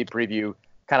the UNC preview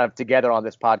kind of together on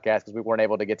this podcast because we weren't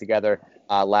able to get together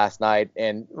last night.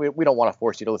 And we don't want to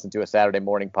force you to listen to a Saturday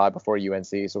morning pod before UNC,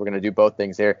 so we're going to do both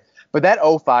things here. But that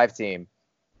 05 team,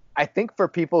 I think for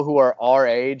people who are our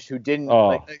age who didn't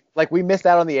like we missed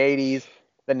out on the 80s,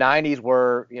 the 90s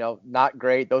were, not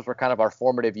great. Those were kind of our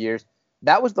formative years.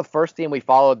 That was the first team we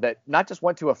followed that not just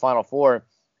went to a Final Four,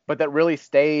 but that really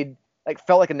stayed,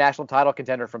 felt like a national title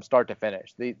contender from start to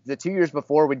finish. The 2 years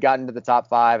before, we'd gotten to the top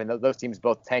 5, and those teams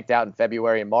both tanked out in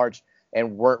February and March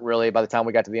and weren't really, by the time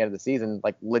we got to the end of the season,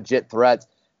 legit threats.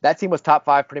 That team was top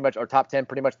 5 pretty much, or top 10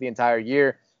 pretty much the entire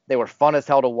year. They were fun as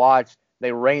hell to watch.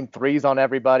 They rained threes on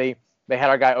everybody. They had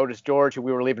our guy Otis George, who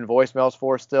we were leaving voicemails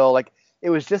for still.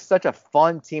 It was just such a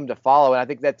fun team to follow, and I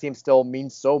think that team still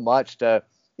means so much to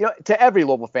every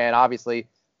Louisville fan, obviously,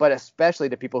 but especially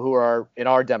to people who are in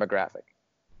our demographic.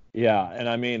 Yeah, and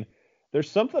I mean, there's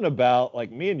something about,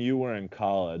 me and you were in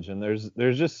college, and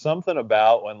there's just something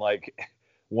about when,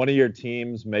 one of your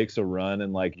teams makes a run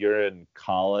and, you're in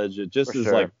college. It just is,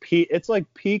 it's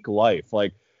like peak life.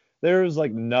 There was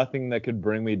nothing that could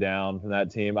bring me down from that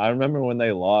team. I remember when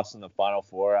they lost in the Final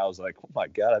Four, I was like, oh my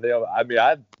God.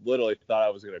 I literally thought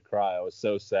I was going to cry. I was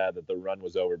so sad that the run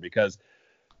was over, because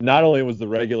not only was the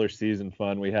regular season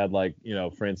fun, we had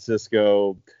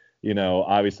Francisco,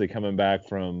 obviously coming back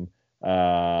from,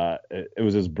 it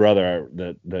was his brother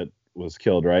that was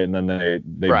killed, right? And then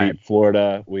they beat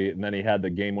Florida. And then he had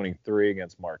the game-winning 3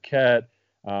 against Marquette.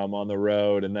 On the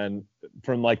road, and then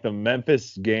from the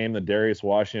Memphis game, the Darius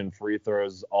Washington free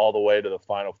throws all the way to the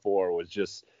Final Four was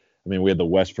just, we had the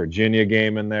West Virginia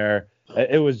game in there.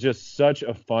 It was just such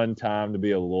a fun time to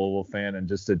be a Louisville fan, and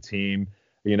just a team,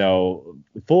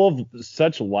 full of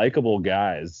such likable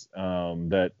guys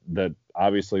that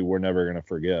obviously we're never going to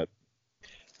forget.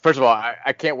 First of all,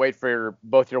 I can't wait for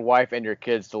both your wife and your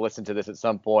kids to listen to this at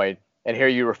some point and hear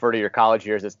you refer to your college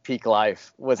years as peak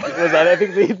life. Was that, I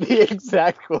think, the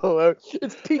exact quote?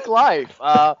 It's peak life.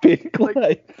 Peak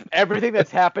life. Everything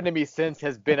that's happened to me since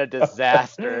has been a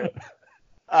disaster.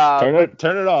 Turn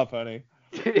it off, honey.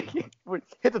 Hit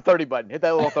the 30 button. Hit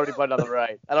that little 30 button on the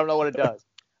right. I don't know what it does.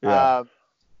 Yeah.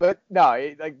 But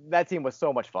no, that team was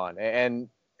so much fun, and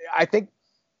I think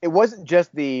it wasn't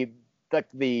just the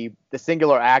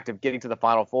singular act of getting to the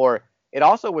Final Four. It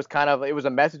also was it was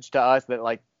a message to us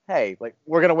that hey,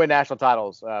 we're going to win national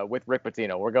titles with Rick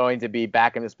Pitino. We're going to be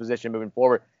back in this position moving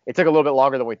forward. It took a little bit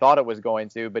longer than we thought it was going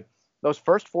to, but those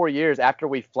first 4 years after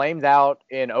we flamed out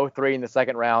in 2003 in the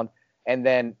second round, and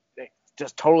then it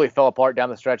just totally fell apart down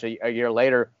the stretch a year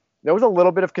later, there was a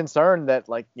little bit of concern that,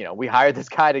 we hired this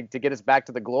guy to get us back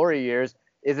to the glory years.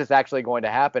 Is this actually going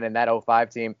to happen? And that 2005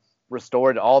 team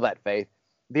restored all that faith.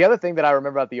 The other thing that I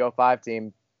remember about the 2005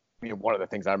 team, one of the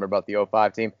things I remember about the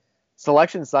 2005 team,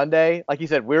 Selection Sunday, like you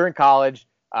said, we were in college.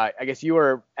 I guess you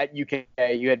were at UK.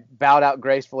 You had bowed out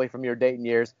gracefully from your Dayton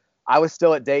years. I was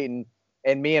still at Dayton,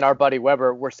 and me and our buddy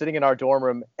Weber were sitting in our dorm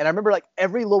room. And I remember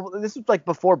every Louisville, this was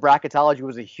before bracketology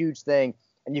was a huge thing,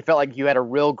 and you felt like you had a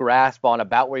real grasp on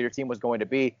about where your team was going to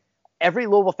be. Every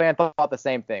Louisville fan thought the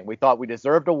same thing. We thought we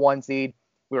deserved a 1 seed.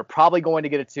 We were probably going to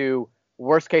get a 2.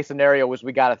 Worst case scenario was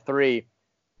we got a 3.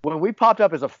 When we popped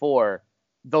up as a 4,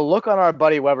 the look on our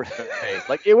buddy Weber's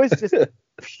face, it was just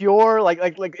pure, like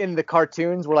in the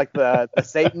cartoons where the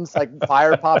Satan's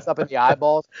fire pops up in the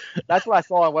eyeballs. That's what I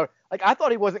saw on Weber. I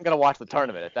thought he wasn't going to watch the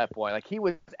tournament at that point. He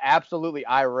was absolutely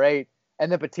irate.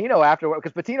 And then Pitino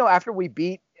after we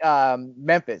beat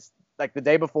Memphis, the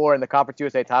day before in the Conference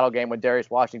USA title game when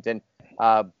Darius Washington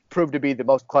proved to be the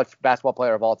most clutch basketball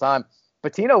player of all time,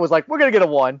 Pitino was like, we're going to get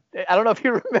a 1. I don't know if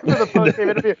you remember the post-game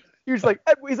interview. He was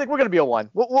he's like, we're going to be a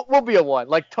 1. We'll be a 1.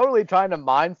 Totally trying to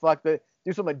mind fuck do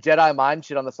some Jedi mind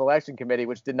shit on the selection committee,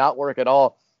 which did not work at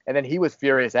all. And then he was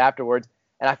furious afterwards.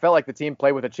 And I felt like the team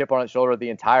played with a chip on its shoulder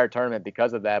the entire tournament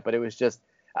because of that. But it was just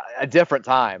a different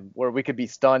time where we could be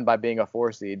stunned by being a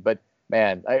 4 seed. But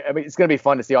man, it's going to be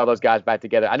fun to see all those guys back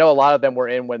together. I know a lot of them were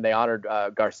in when they honored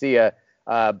Garcia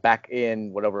back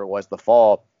in whatever it was, the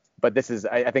fall. But this is,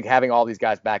 I think, having all these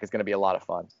guys back is going to be a lot of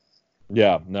fun.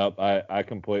 Yeah, nope, I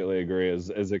completely agree.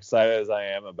 As excited as I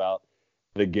am about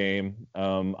the game,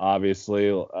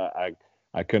 obviously,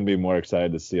 I couldn't be more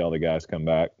excited to see all the guys come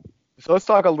back. So let's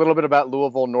talk a little bit about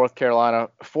Louisville, North Carolina.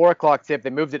 4 o'clock tip. They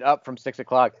moved it up from 6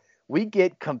 o'clock. We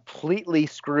get completely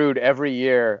screwed every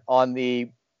year on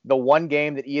the one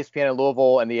game that ESPN and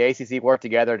Louisville and the ACC work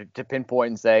together to pinpoint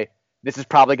and say, this is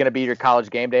probably going to be your college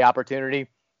game day opportunity.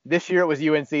 This year it was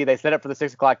UNC. They set up for the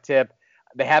 6 o'clock tip.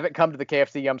 They haven't come to the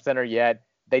KFC Yum Center yet.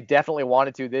 They definitely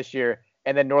wanted to this year.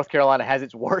 And then North Carolina has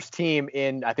its worst team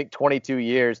in, I think, 22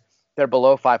 years. They're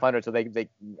below 500, so they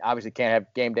obviously can't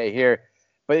have game day here.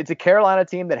 But it's a Carolina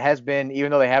team that has been, even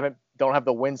though they don't have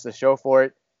the wins to show for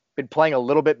it, been playing a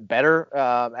little bit better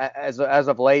as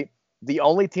of late. The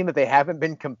only team that they haven't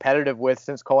been competitive with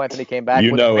since Cole Anthony came back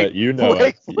You was know Wake, it. You know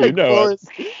Wake, it. Wake You know Forest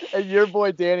it. and your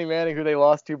boy Danny Manning, who they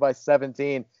lost to by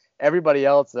 17. Everybody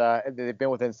else they've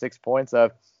been within 6 points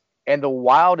of. And the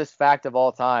wildest fact of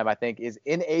all time, I think, is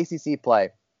in ACC play,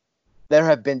 there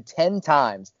have been 10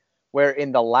 times where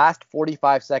in the last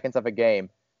 45 seconds of a game,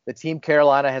 the team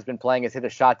Carolina has been playing has hit a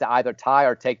shot to either tie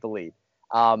or take the lead.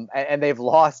 And they've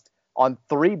lost on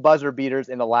 3 buzzer beaters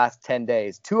in the last 10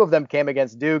 days. 2 of them came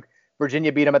against Duke.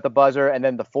 Virginia beat them at the buzzer. And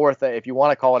then the fourth, if you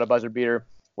want to call it a buzzer beater,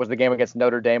 was the game against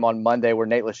Notre Dame on Monday where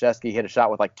Nate Laszewski hit a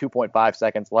shot with like 2.5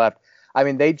 seconds left. I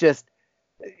mean,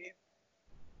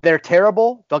 they're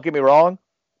terrible. Don't get me wrong.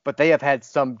 But they have had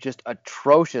some just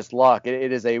atrocious luck.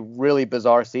 It is a really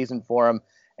bizarre season for them.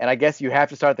 And I guess you have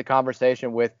to start the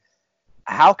conversation with,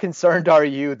 how concerned are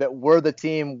you that we're the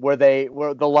team where the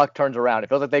luck turns around? It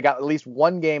feels like they got at least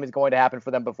one game is going to happen for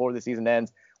them before the season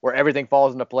ends where everything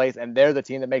falls into place and they're the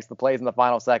team that makes the plays in the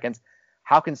final seconds.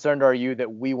 How concerned are you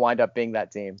that we wind up being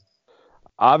that team?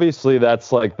 Obviously,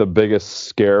 that's like the biggest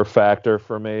scare factor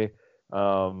for me.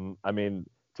 I mean,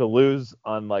 to lose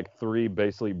on like 3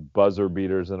 basically buzzer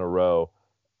beaters in a row,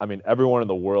 I mean, everyone in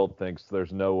the world thinks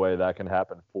there's no way that can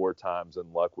happen 4 times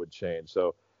and luck would change.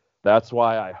 So that's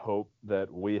why I hope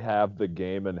that we have the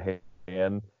game in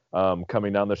hand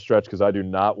coming down the stretch, because I do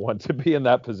not want to be in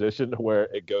that position where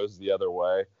it goes the other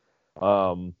way.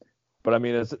 But I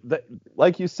mean,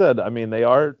 like you said, I mean,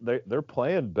 they're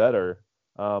playing better.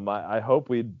 I hope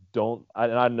we don't.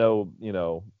 I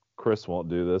know, Chris won't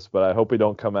do this, but I hope we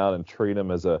don't come out and treat them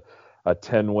as a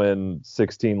 10-win,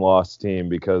 16-loss team,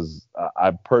 because I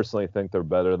personally think they're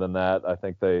better than that. I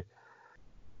think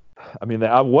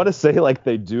I want to say like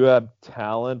they do have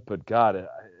talent, but God, it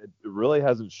really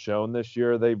hasn't shown this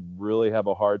year. They really have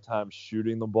a hard time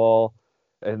shooting the ball.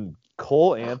 And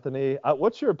Cole Anthony,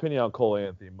 what's your opinion on Cole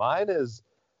Anthony? Mine is,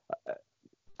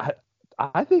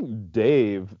 I think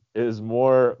Dave is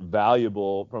more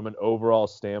valuable from an overall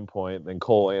standpoint than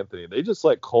Cole Anthony. They just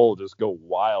let Cole just go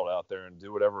wild out there and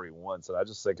do whatever he wants. And I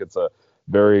just think it's a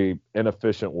very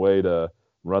inefficient way to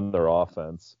run their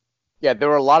offense. Yeah, there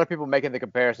were a lot of people making the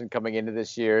comparison coming into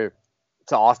this year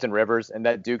to Austin Rivers and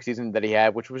that Duke season that he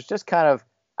had, which was just kind of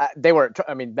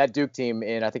that Duke team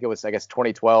in, I think it was,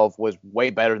 2012 was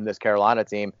way better than this Carolina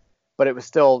team, but it was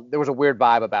still, there was a weird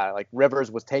vibe about it. Like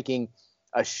Rivers was taking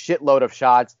a shitload of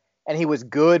shots and he was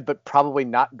good, but probably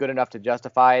not good enough to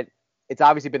justify it. It's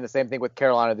obviously been the same thing with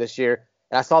Carolina this year.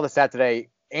 And I saw the stat today.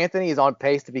 Anthony is on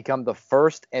pace to become the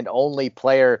first and only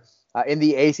player in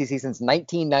the ACC since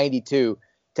 1992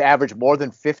 to average more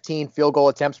than 15 field goal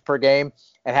attempts per game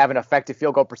and have an effective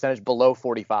field goal percentage below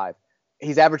 45.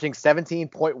 He's averaging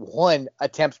 17.1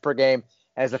 attempts per game,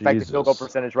 and his effective field goal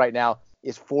percentage right now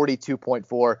is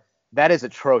 42.4. That is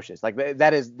atrocious. Like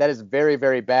that is very,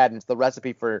 very bad, and it's the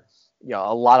recipe for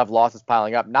a lot of losses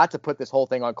piling up. Not to put this whole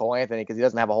thing on Cole Anthony because he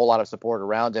doesn't have a whole lot of support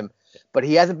around him, but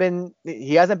he hasn't been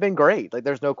great. Like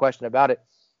there's no question about it.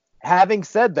 Having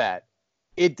said that,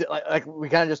 it, like we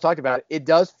kind of just talked about, it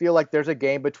does feel like there's a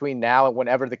game between now and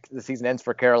whenever the season ends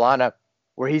for Carolina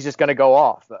where he's just going to go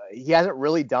off. He hasn't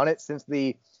really done it since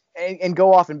and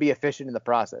go off and be efficient in the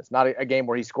process. Not a game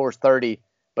where he scores 30,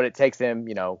 but it takes him,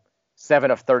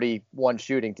 7 of 31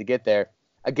 shooting to get there.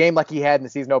 A game like he had in the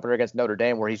season opener against Notre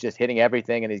Dame where he's just hitting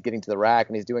everything and he's getting to the rack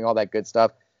and he's doing all that good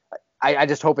stuff. I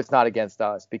just hope it's not against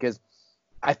us because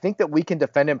I think that we can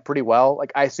defend him pretty well.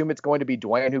 Like I assume it's going to be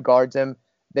Dwayne who guards him.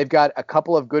 They've got a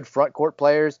couple of good front court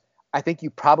players. I think you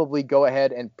probably go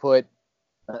ahead and put,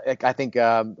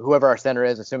 whoever our center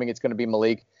is, assuming it's going to be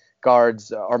Malik,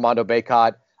 guards Armando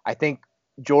Bacot. I think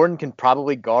Jordan can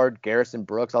probably guard Garrison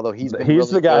Brooks, although he's really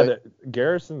the guy good.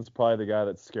 Garrison's probably the guy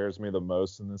that scares me the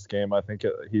most in this game. I think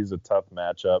he's a tough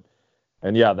matchup.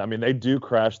 And yeah, I mean, they do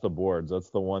crash the boards. That's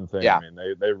the one thing. Yeah. I mean,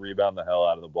 they rebound the hell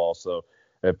out of the ball. So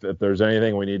if there's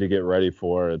anything we need to get ready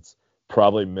for, it's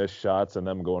probably missed shots and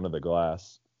them going to the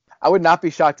glass. I would not be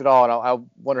shocked at all, and I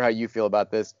wonder how you feel about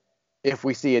this, if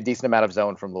we see a decent amount of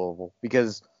zone from Louisville,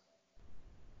 because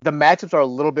the matchups are a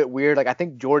little bit weird. Like I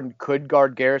think Jordan could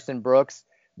guard Garrison Brooks,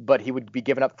 but he would be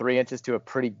giving up 3 inches to a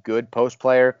pretty good post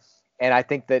player. And I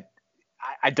think that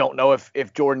I don't know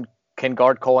if Jordan can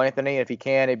guard Cole Anthony. If he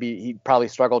can, he'd probably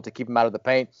struggle to keep him out of the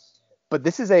paint. But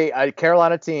this is a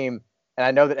Carolina team, and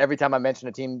I know that every time I mention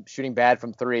a team shooting bad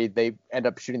from 3, they end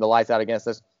up shooting the lights out against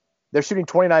us. They're shooting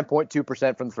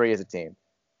 29.2% from 3 as a team.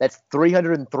 That's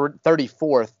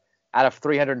 334th out of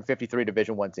 353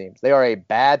 Division I teams. They are a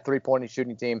bad three-point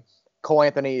shooting team. Cole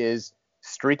Anthony is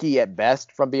streaky at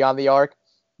best from beyond the arc.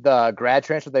 The grad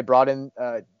transfer they brought in,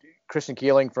 Christian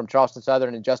Keeling from Charleston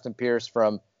Southern and Justin Pierce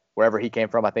from wherever he came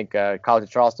from, I think College of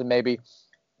Charleston maybe.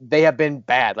 they have been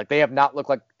bad. Like, they have not looked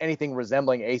like anything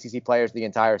resembling ACC players the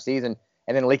entire season.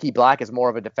 And then Leaky Black is more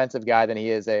of a defensive guy than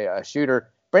he is a shooter.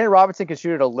 Brandon Robinson can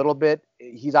shoot it a little bit.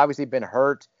 He's obviously been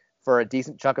hurt for a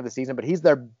decent chunk of the season, but he's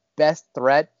their best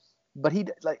threat. But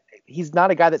he's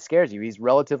not a guy that scares you. He's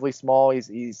relatively small.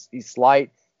 He's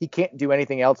slight. He can't do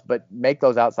anything else but make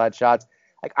those outside shots.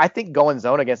 Like, I think going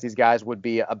zone against these guys would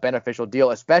be a beneficial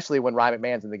deal, especially when Ryan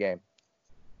McMahon's in the game.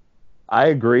 I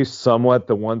agree somewhat.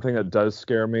 The one thing that does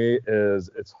scare me is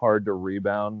it's hard to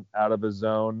rebound out of a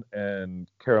zone, and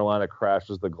Carolina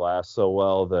crashes the glass so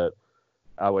well that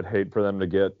I would hate for them to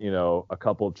get, a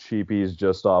couple cheapies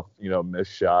just off,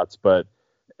 missed shots. But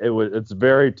it's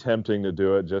very tempting to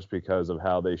do it just because of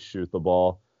how they shoot the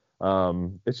ball.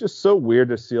 It's just so weird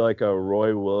to see like a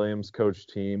Roy Williams coach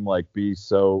team like be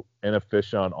so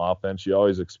inefficient on offense. You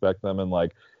always expect them in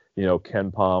like,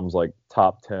 Ken Palm's like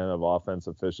top 10 of offense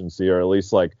efficiency, or at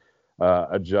least like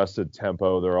adjusted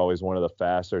tempo. They're always one of the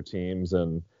faster teams.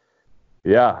 And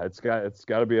yeah, it's got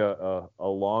to be a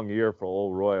long year for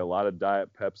old Roy. A lot of Diet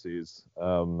Pepsis,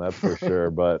 that's for sure.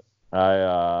 But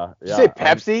Did you say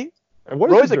Pepsi? And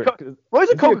what Roy's is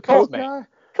a Coca-Cola man.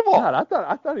 Come on. God,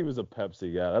 I thought he was a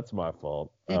Pepsi guy. That's my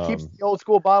fault. He keeps the old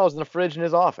school bottles in the fridge in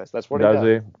his office. That's what he does.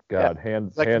 Does he? God, yeah.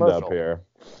 hand commercial. up here.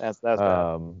 That's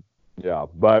bad. Yeah,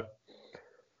 but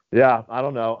yeah, I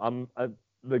don't know.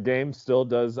 The game still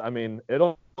does. I mean,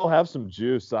 it'll have some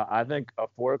juice. I think a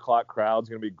 4:00 crowd's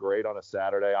gonna be great on a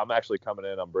Saturday. I'm actually coming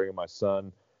in. I'm bringing my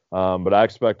son, but I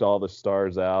expect all the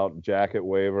stars out. Jacket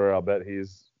waiver, I'll bet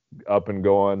he's up and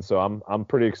going. So I'm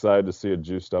pretty excited to see a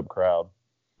juiced up crowd.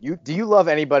 Do you love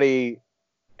anybody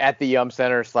at the Yum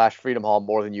Center / Freedom Hall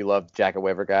more than you love Jacket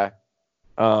waiver guy?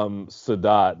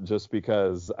 Sadat, just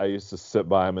because I used to sit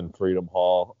by him in Freedom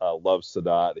Hall. Love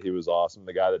Sadat. He was awesome.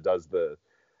 The guy that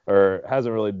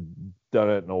hasn't really done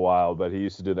it in a while, but he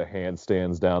used to do the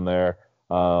handstands down there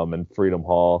in Freedom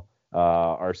Hall.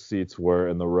 Our seats were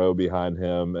in the row behind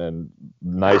him, and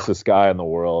nicest guy in the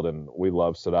world, and we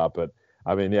love Sadat. But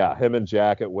I mean, yeah, him and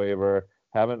Jacket waiver.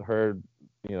 Haven't heard,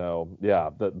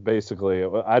 that basically,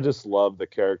 I just love the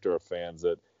character of fans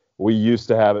that we used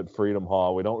to have at Freedom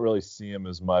Hall. We don't really see him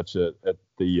as much at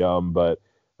the Yum, but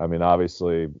I mean,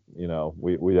 obviously,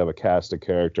 we have a cast of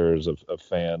characters of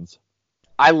fans.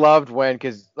 I loved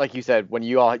because like you said, when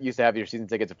you all used to have your season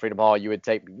tickets at Freedom Hall, you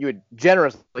would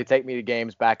generously take me to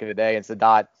games back in the day, and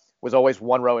Sadat was always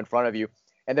one row in front of you.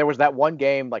 And there was that one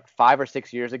game like 5 or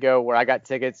 6 years ago where I got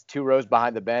tickets 2 rows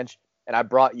behind the bench, and I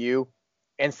brought you,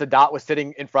 and Sadat was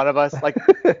sitting in front of us. Like,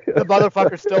 the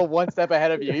motherfucker's still one step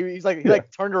ahead of you. He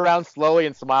turned around slowly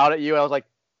and smiled at you. And I was like,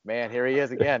 man, here he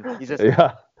is again. He's just,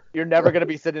 You're never going to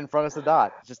be sitting in front of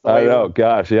Sadat. It's just the way I know.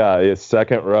 Gosh, yeah, it's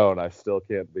second row, and I still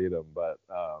can't beat him. But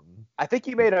I think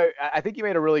you made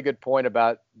a really good point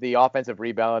about the offensive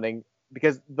rebounding,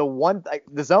 because the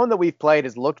zone that we've played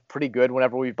has looked pretty good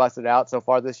whenever we've busted out so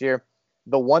far this year.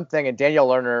 The one thing, and Danielle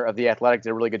Lerner of The Athletic did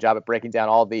a really good job at breaking down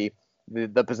all the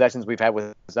possessions we've had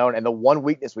with zone, and the one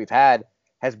weakness we've had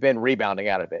has been rebounding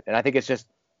out of it. And I think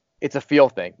it's a feel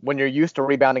thing. When you're used to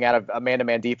rebounding out of a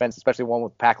man-to-man defense, especially one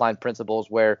with pack line principles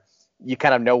where you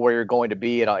kind of know where you're going to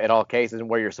be at all cases and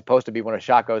where you're supposed to be when a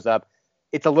shot goes up,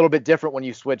 it's a little bit different when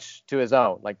you switch to a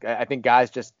zone. Like, I think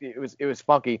guys it was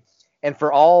funky. And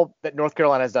for all that North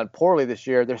Carolina has done poorly this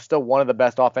year, they're still one of the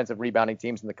best offensive rebounding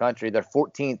teams in the country. They're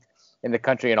 14th in the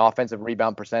country in offensive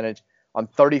rebound percentage. On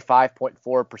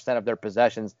 35.4% of their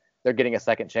possessions, they're getting a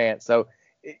second chance. So,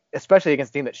 especially against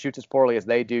a team that shoots as poorly as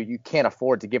they do, you can't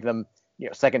afford to give them,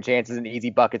 second chances and easy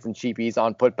buckets and cheapies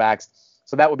on putbacks.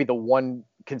 So that would be the one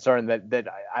concern that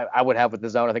I would have with the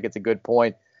zone. I think it's a good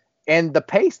point. And the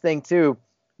pace thing too,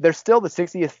 they're still the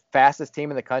 60th fastest team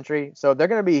in the country. So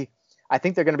I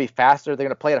think they're going to be faster. They're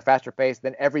going to play at a faster pace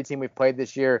than every team we've played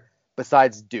this year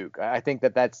besides Duke. I think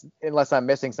that's, unless I'm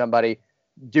missing somebody,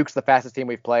 Duke's the fastest team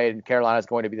we've played, and Carolina's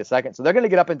going to be the second. So they're going to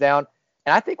get up and down,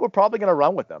 and I think we're probably going to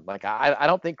run with them. Like, I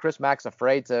don't think Chris Mack's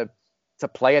afraid to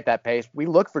play at that pace. We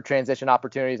look for transition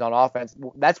opportunities on offense.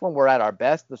 That's when we're at our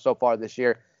best so far this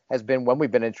year, has been when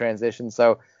we've been in transition.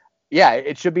 So, yeah,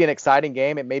 it should be an exciting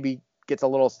game. It maybe gets a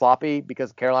little sloppy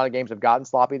because Carolina games have gotten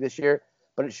sloppy this year,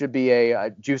 but it should be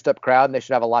a juiced up crowd, and they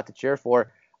should have a lot to cheer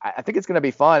for. I think it's going to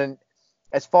be fun. And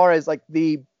as far as like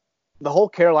the whole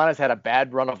Carolina's had a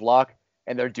bad run of luck,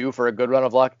 and they're due for a good run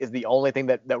of luck, is the only thing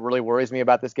that really worries me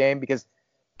about this game, because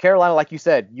Carolina, like you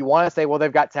said, you want to say, well,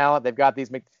 they've got talent, they've got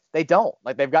these, they don't.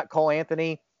 Like, they've got Cole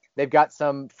Anthony, they've got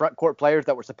some front court players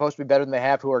that were supposed to be better than they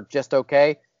have who are just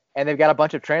okay, and they've got a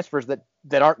bunch of transfers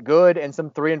that aren't good, and some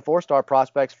 3- and 4-star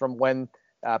prospects from when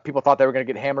people thought they were going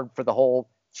to get hammered for the whole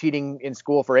cheating in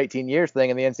school for 18 years thing,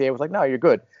 and the NCAA was like, no, you're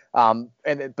good.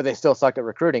 But they still sucked at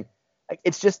recruiting.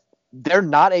 It's just they're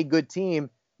not a good team.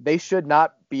 They should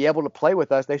not be able to play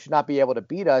with us. They should not be able to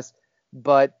beat us.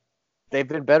 But they've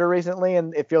been better recently,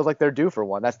 and it feels like they're due for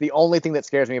one. That's the only thing that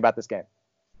scares me about this game.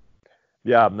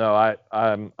 Yeah, no,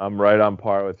 I'm right on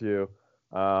par with you.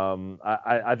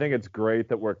 I think it's great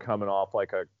that we're coming off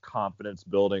like a confidence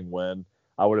building win.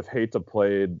 I would have hated to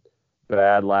played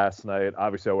bad last night.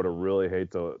 Obviously, I would have really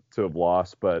hated to have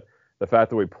lost, but the fact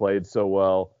that we played so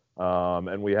well,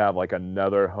 and we have like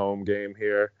another home game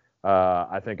here,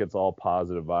 I think it's all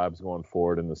positive vibes going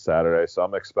forward in the Saturday. So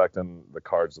I'm expecting the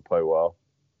Cards to play well.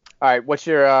 All right, what's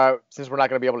your since we're not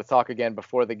going to be able to talk again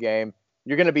before the game,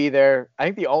 you're going to be there.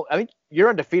 I think you're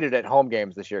undefeated at home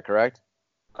games this year, correct?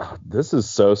 This is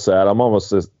so sad. I'm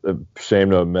almost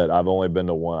ashamed to admit I've only been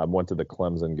to one. I went to the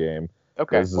Clemson game.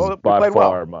 Okay, this is by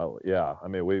far well. I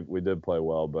mean, we did play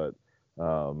well, but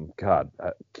God,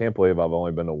 I can't believe I've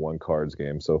only been to one Cards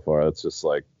game so far. That's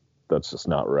just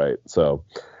not right. So,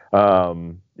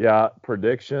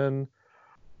 prediction.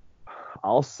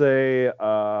 I'll say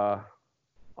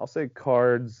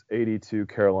Cards 82,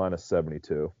 Carolina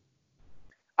 72.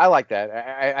 I like that.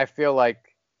 I feel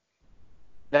like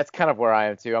that's kind of where I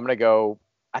am too. I'm going to go.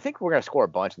 I think we're going to score a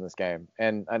bunch in this game,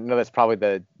 and I know that's probably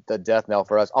the death knell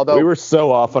for us. Although we were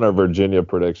so off on our Virginia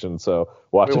prediction, so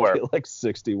watch it be like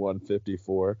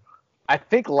 61-54. I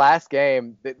think last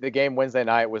game, the game Wednesday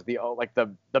night was the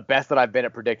best that I've been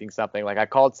at predicting something. Like I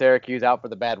called Syracuse out for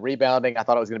the bad rebounding. I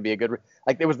thought it was going to be a good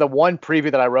it was the one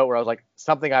preview that I wrote where I was like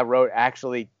something I wrote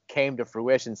actually came to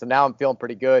fruition. So now I'm feeling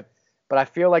pretty good. But I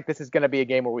feel like this is going to be a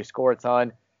game where we score a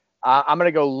ton. I'm going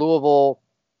to go Louisville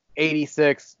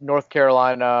 86, North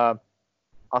Carolina,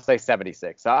 I'll say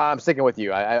 76. I'm sticking with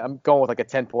you. I'm going with like a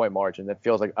 10-point margin. That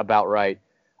feels like about right.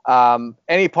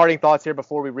 Any parting thoughts here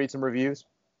before we read some reviews?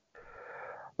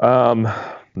 No,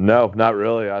 not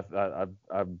really. I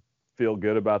feel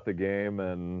good about the game,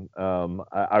 and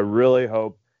I really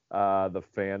hope the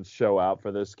fans show out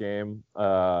for this game.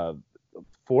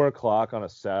 4:00 on a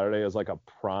Saturday is like a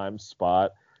prime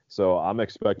spot, so I'm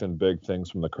expecting big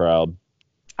things from the crowd.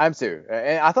 I'm too.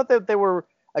 And I thought that they were,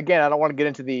 again, I don't want to get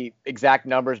into the exact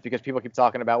numbers because people keep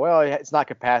talking about, well, it's not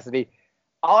capacity.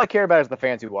 All I care about is the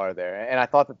fans who are there. And I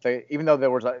thought that even though there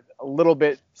was a little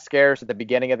bit scarce at the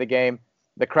beginning of the game,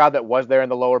 the crowd that was there in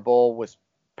the lower bowl was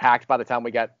packed by the time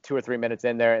we got 2 or 3 minutes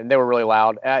in there, and they were really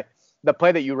loud. The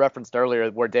play that you referenced earlier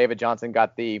where David Johnson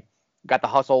got the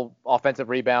hustle offensive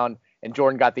rebound and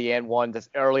Jordan got the and one just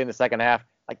early in the second half,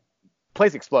 like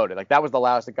place exploded. Like that was the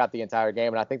loudest that got the entire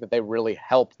game, and I think that they really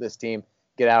helped this team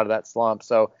get out of that slump.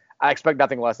 So I expect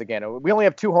nothing less again. We only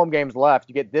have 2 home games left.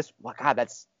 You get this. God,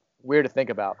 that's weird to think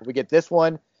about. We get this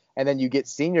one, and then you get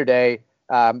Senior Day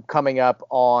coming up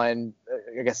on,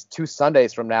 I guess, 2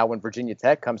 Sundays from now when Virginia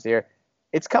Tech comes here.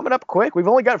 It's coming up quick. We've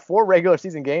only got 4 regular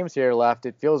season games here left.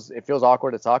 It feels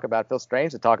awkward to talk about. It feels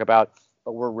strange to talk about,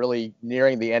 but we're really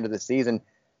nearing the end of the season.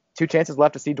 2 chances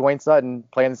left to see Dwayne Sutton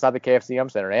play inside the KFC Home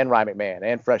Center, and Ryan McMahon,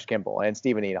 and Fresh Kimball, and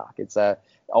Stephen Enoch. It's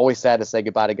always sad to say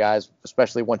goodbye to guys,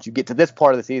 especially once you get to this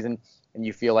part of the season and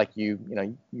you feel like you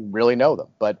really know them.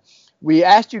 But we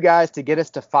asked you guys to get us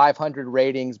to 500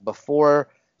 ratings before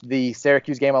the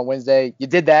Syracuse game on Wednesday. You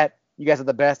did that. You guys are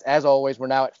the best. As always, we're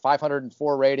now at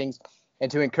 504 ratings. And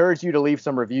to encourage you to leave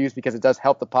some reviews because it does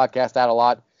help the podcast out a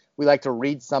lot, we like to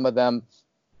read some of them.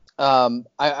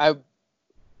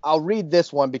 I'll read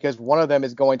this one because one of them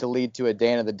is going to lead to a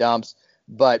Dan in the Dumps,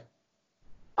 but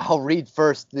I'll read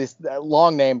first this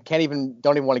long name. Don't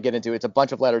even want to get into it. It's a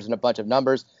bunch of letters and a bunch of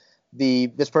numbers.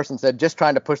 This person said, just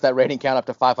trying to push that rating count up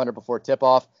to 500 before tip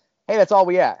off. Hey, that's all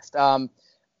we asked.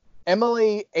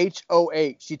 Emily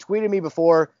HOH, she tweeted me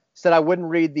before, said I wouldn't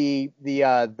read the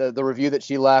review that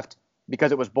she left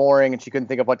because it was boring and she couldn't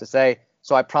think of what to say.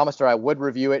 So I promised her I would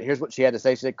review it. Here's what she had to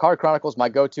say. She said, Card Chronicles, my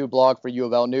go-to blog for U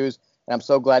of L news. And I'm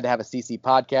so glad to have a CC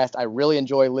podcast. I really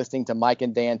enjoy listening to Mike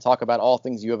and Dan talk about all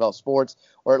things U of L sports,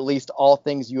 or at least all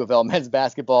things U of L men's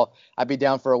basketball. I'd be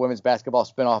down for a women's basketball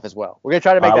spinoff as well. We're going to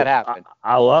try to make that happen.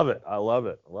 I love it.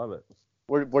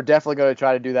 We're definitely going to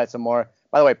try to do that some more.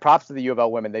 By the way, props to the U of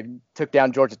L women. They took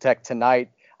down Georgia Tech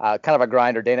tonight. Kind of a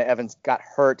grinder. Dana Evans got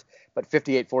hurt, but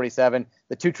 58-47.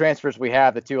 The 2 transfers we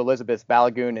have, the 2 Elizabeths,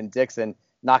 Balagoon and Dixon,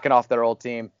 knocking off their old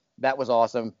team. That was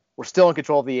awesome. We're still in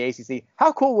control of the ACC.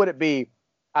 How cool would it be?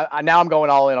 Now I'm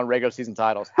going all in on regular season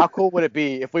titles. How cool would it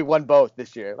be if we won both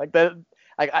this year?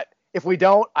 If we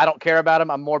don't, I don't care about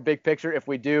them. I'm more big picture. If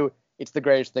we do, it's the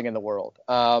greatest thing in the world.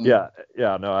 No,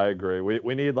 I agree.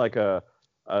 We need like a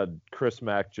Chris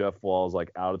Mack, Jeff Walls,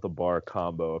 like out at the bar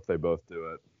combo if they both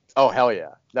do it. Oh, hell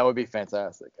yeah. That would be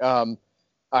fantastic.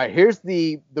 All right, here's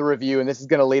the review, and this is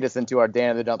going to lead us into our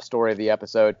Dan in the Dump story of the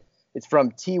episode. It's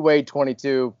from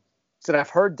T-Wade22. Said, I've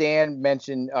heard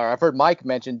Mike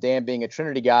mention Dan being a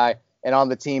Trinity guy and on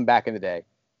the team back in the day.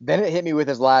 Then it hit me with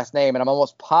his last name, and I'm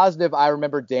almost positive I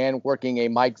remember Dan working a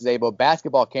Mike Szabo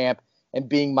basketball camp and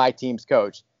being my team's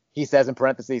coach. He says in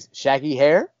parentheses, shaggy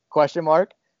hair? ?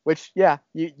 Which, yeah,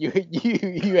 you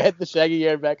had the shaggy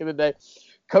hair back in the day.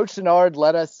 Coach Sinnard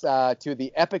led us to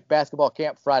the epic basketball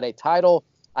camp Friday title.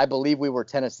 I believe we were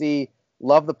Tennessee.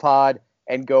 Love the pod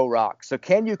and go Rock. So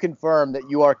can you confirm that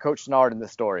you are Coach Sinnard in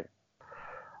this story?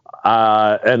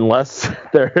 Unless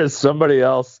there is somebody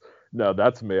else. No,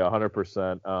 that's me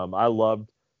 100%. I loved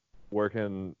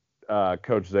working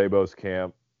Coach Szabo's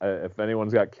camp. If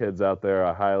anyone's got kids out there,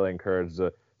 I highly encourage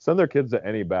to send their kids to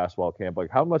any basketball camp. Like,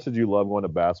 how much did you love going to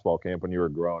basketball camp when you were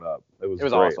growing up? It was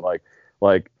great. Awesome.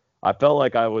 Like I felt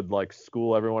like I would like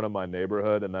school everyone in my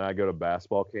neighborhood, and then I go to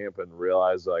basketball camp and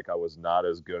realize like I was not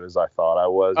as good as I thought I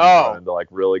was. Into like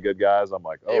really good guys. I'm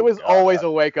like, it was always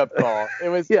a wake up call. It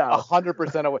was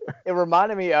 100% It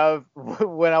reminded me of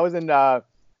when I was I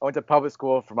went to public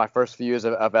school for my first few years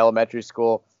of elementary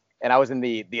school, and I was in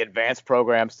the advanced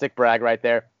program, sick brag right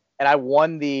there, and I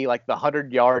won the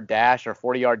 100-yard dash or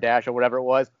 40-yard dash or whatever it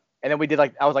was, and then we did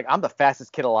I was like, I'm the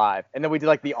fastest kid alive, and then we did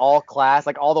like the all class,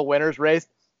 like all the winners race.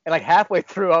 And like halfway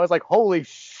through, I was like, holy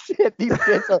shit, these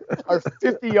kids are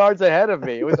 50 yards ahead of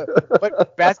me.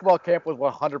 But basketball camp was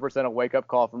 100% a wake-up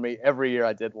call for me every year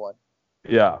I did one.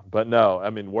 Yeah, but no,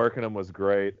 I mean, working them was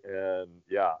great. And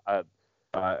yeah, I'm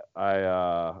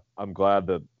glad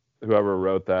that whoever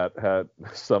wrote that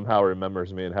somehow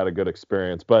remembers me and had a good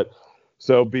experience. But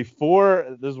so this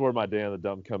is where my Dan in the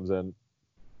Dump comes in.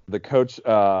 The coach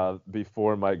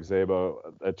before Mike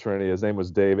Szabo at Trinity, his name was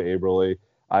Dave Aberle.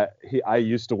 I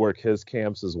used to work his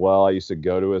camps as well. I used to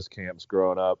go to his camps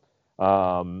growing up.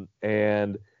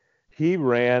 And he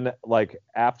ran, like,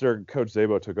 after Coach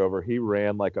Szabo took over, he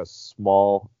ran like a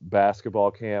small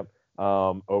basketball camp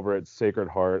over at Sacred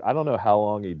Heart. I don't know how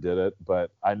long he did it,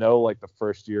 but I know like the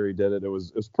first year he did it, it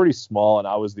was pretty small, and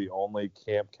I was the only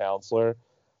camp counselor.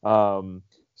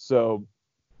 So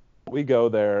we go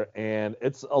there, and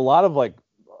it's a lot of like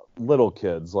little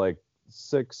kids, like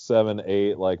 6, 7,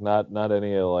 8, like not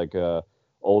any like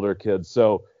older kids.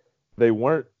 So they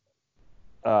weren't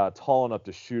tall enough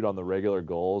to shoot on the regular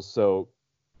goals. So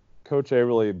Coach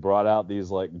Averly brought out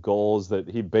these like goals that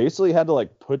he basically had to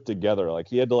like put together. Like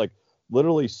he had to like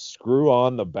literally screw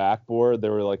on the backboard.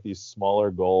 There were like these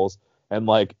smaller goals, and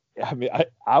like, I mean,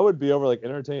 I would be over like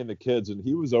entertaining the kids, and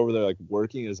he was over there like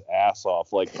working his ass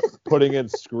off, like putting in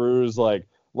screws, like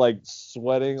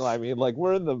sweating. I mean, like,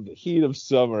 we're in the heat of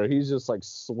summer. He's just like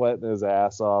sweating his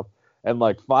ass off. And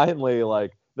like finally,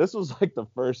 like, this was like the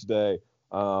first day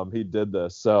he did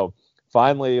this. So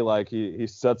finally, like, he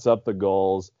sets up the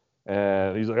goals,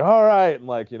 and he's like, all right. And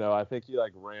like, you know, I think he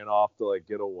like ran off to like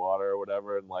get a water or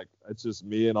whatever. And like, it's just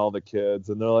me and all the kids,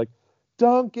 and they're like,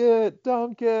 dunk it.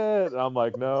 And I'm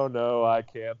like, no, I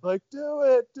can't. Like, do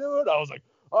it. I was like,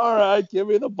 all right, give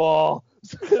me the ball.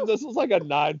 This was like a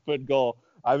 9-foot goal.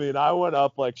 I mean, I went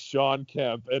up like Sean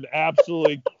Kemp and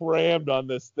absolutely crammed on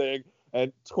this thing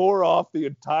and tore off the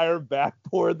entire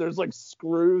backboard. There's like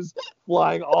screws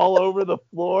flying all over the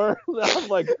floor. I'm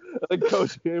like, the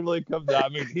Coach Gamely comes out. I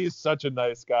mean, he's such a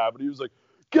nice guy, but he was like,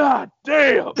 God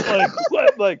damn! Like,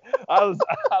 what? Like, I was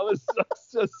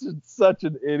such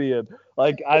an idiot.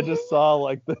 Like, I just saw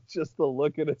like the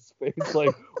look in his face.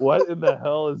 Like, what in the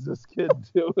hell is this kid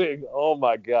doing? Oh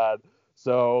my God.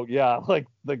 So yeah, like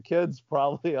the kids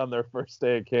probably on their first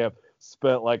day of camp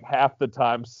spent like half the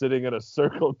time sitting in a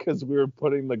circle because we were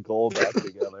putting the goal back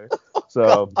together.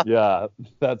 So yeah,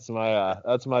 that's my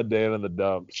Dan in the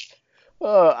Dump.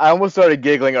 I almost started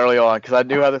giggling early on because I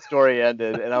knew how the story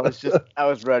ended, and I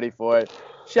was ready for it.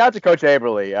 Shout out to Coach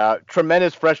Aberle,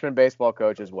 tremendous freshman baseball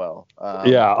coach as well.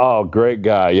 Great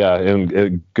guy, yeah,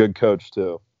 and good coach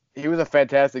too. He was a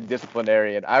fantastic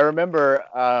disciplinarian. I remember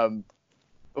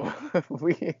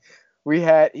he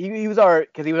was our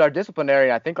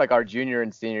disciplinarian, I think, like our junior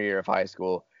and senior year of high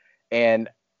school, and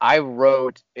I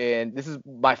wrote in, this is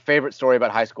my favorite story about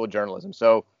high school journalism.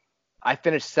 So I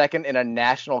finished second in a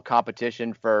national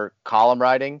competition for column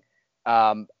writing,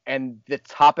 and the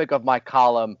topic of my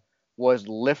column was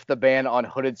lift the ban on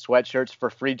hooded sweatshirts for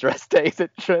free dress days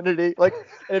at Trinity. Like,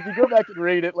 and if you go back and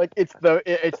read it, like, it's the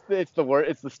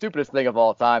stupidest thing of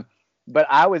all time. But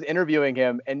I was interviewing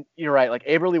him, and you're right, like,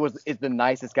 Aberle is the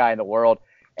nicest guy in the world,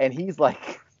 and he's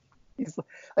like,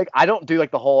 I don't do like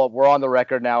the whole we're on the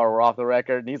record now or we're off the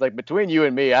record, and he's like, between you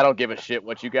and me, I don't give a shit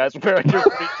what you guys wear on your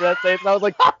free dress days. And I was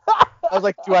like, was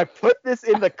like, do I put this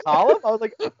in the column? I was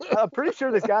like, I'm pretty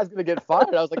sure this guy's gonna get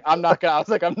fired. I was like, I'm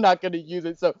not gonna use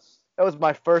it. So that was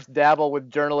my first dabble with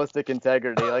journalistic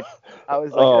integrity. Like, I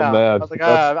was like, man. I was like,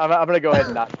 I'm gonna go ahead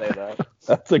and not say that.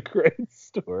 That's a great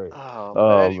story.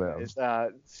 Anyways,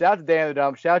 shout out to Dan the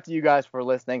Dump. Shout out to you guys for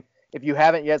listening. If you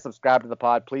haven't yet subscribed to the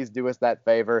pod, please do us that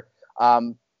favor.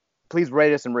 Please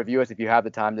rate us and review us if you have the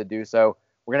time to do so.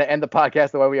 We're going to end the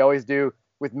podcast the way we always do,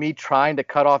 with me trying to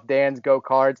cut off Dan's Go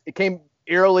Cards. It came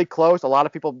eerily close. A lot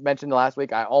of people mentioned last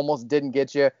week I almost didn't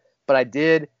get you, but I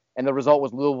did, and the result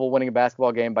was Louisville winning a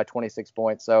basketball game by 26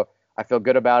 points, so I feel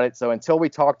good about it. So until we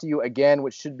talk to you again,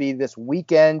 which should be this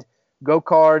weekend, Go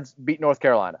Cards, beat North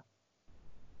Carolina.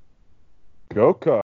 Go Cards.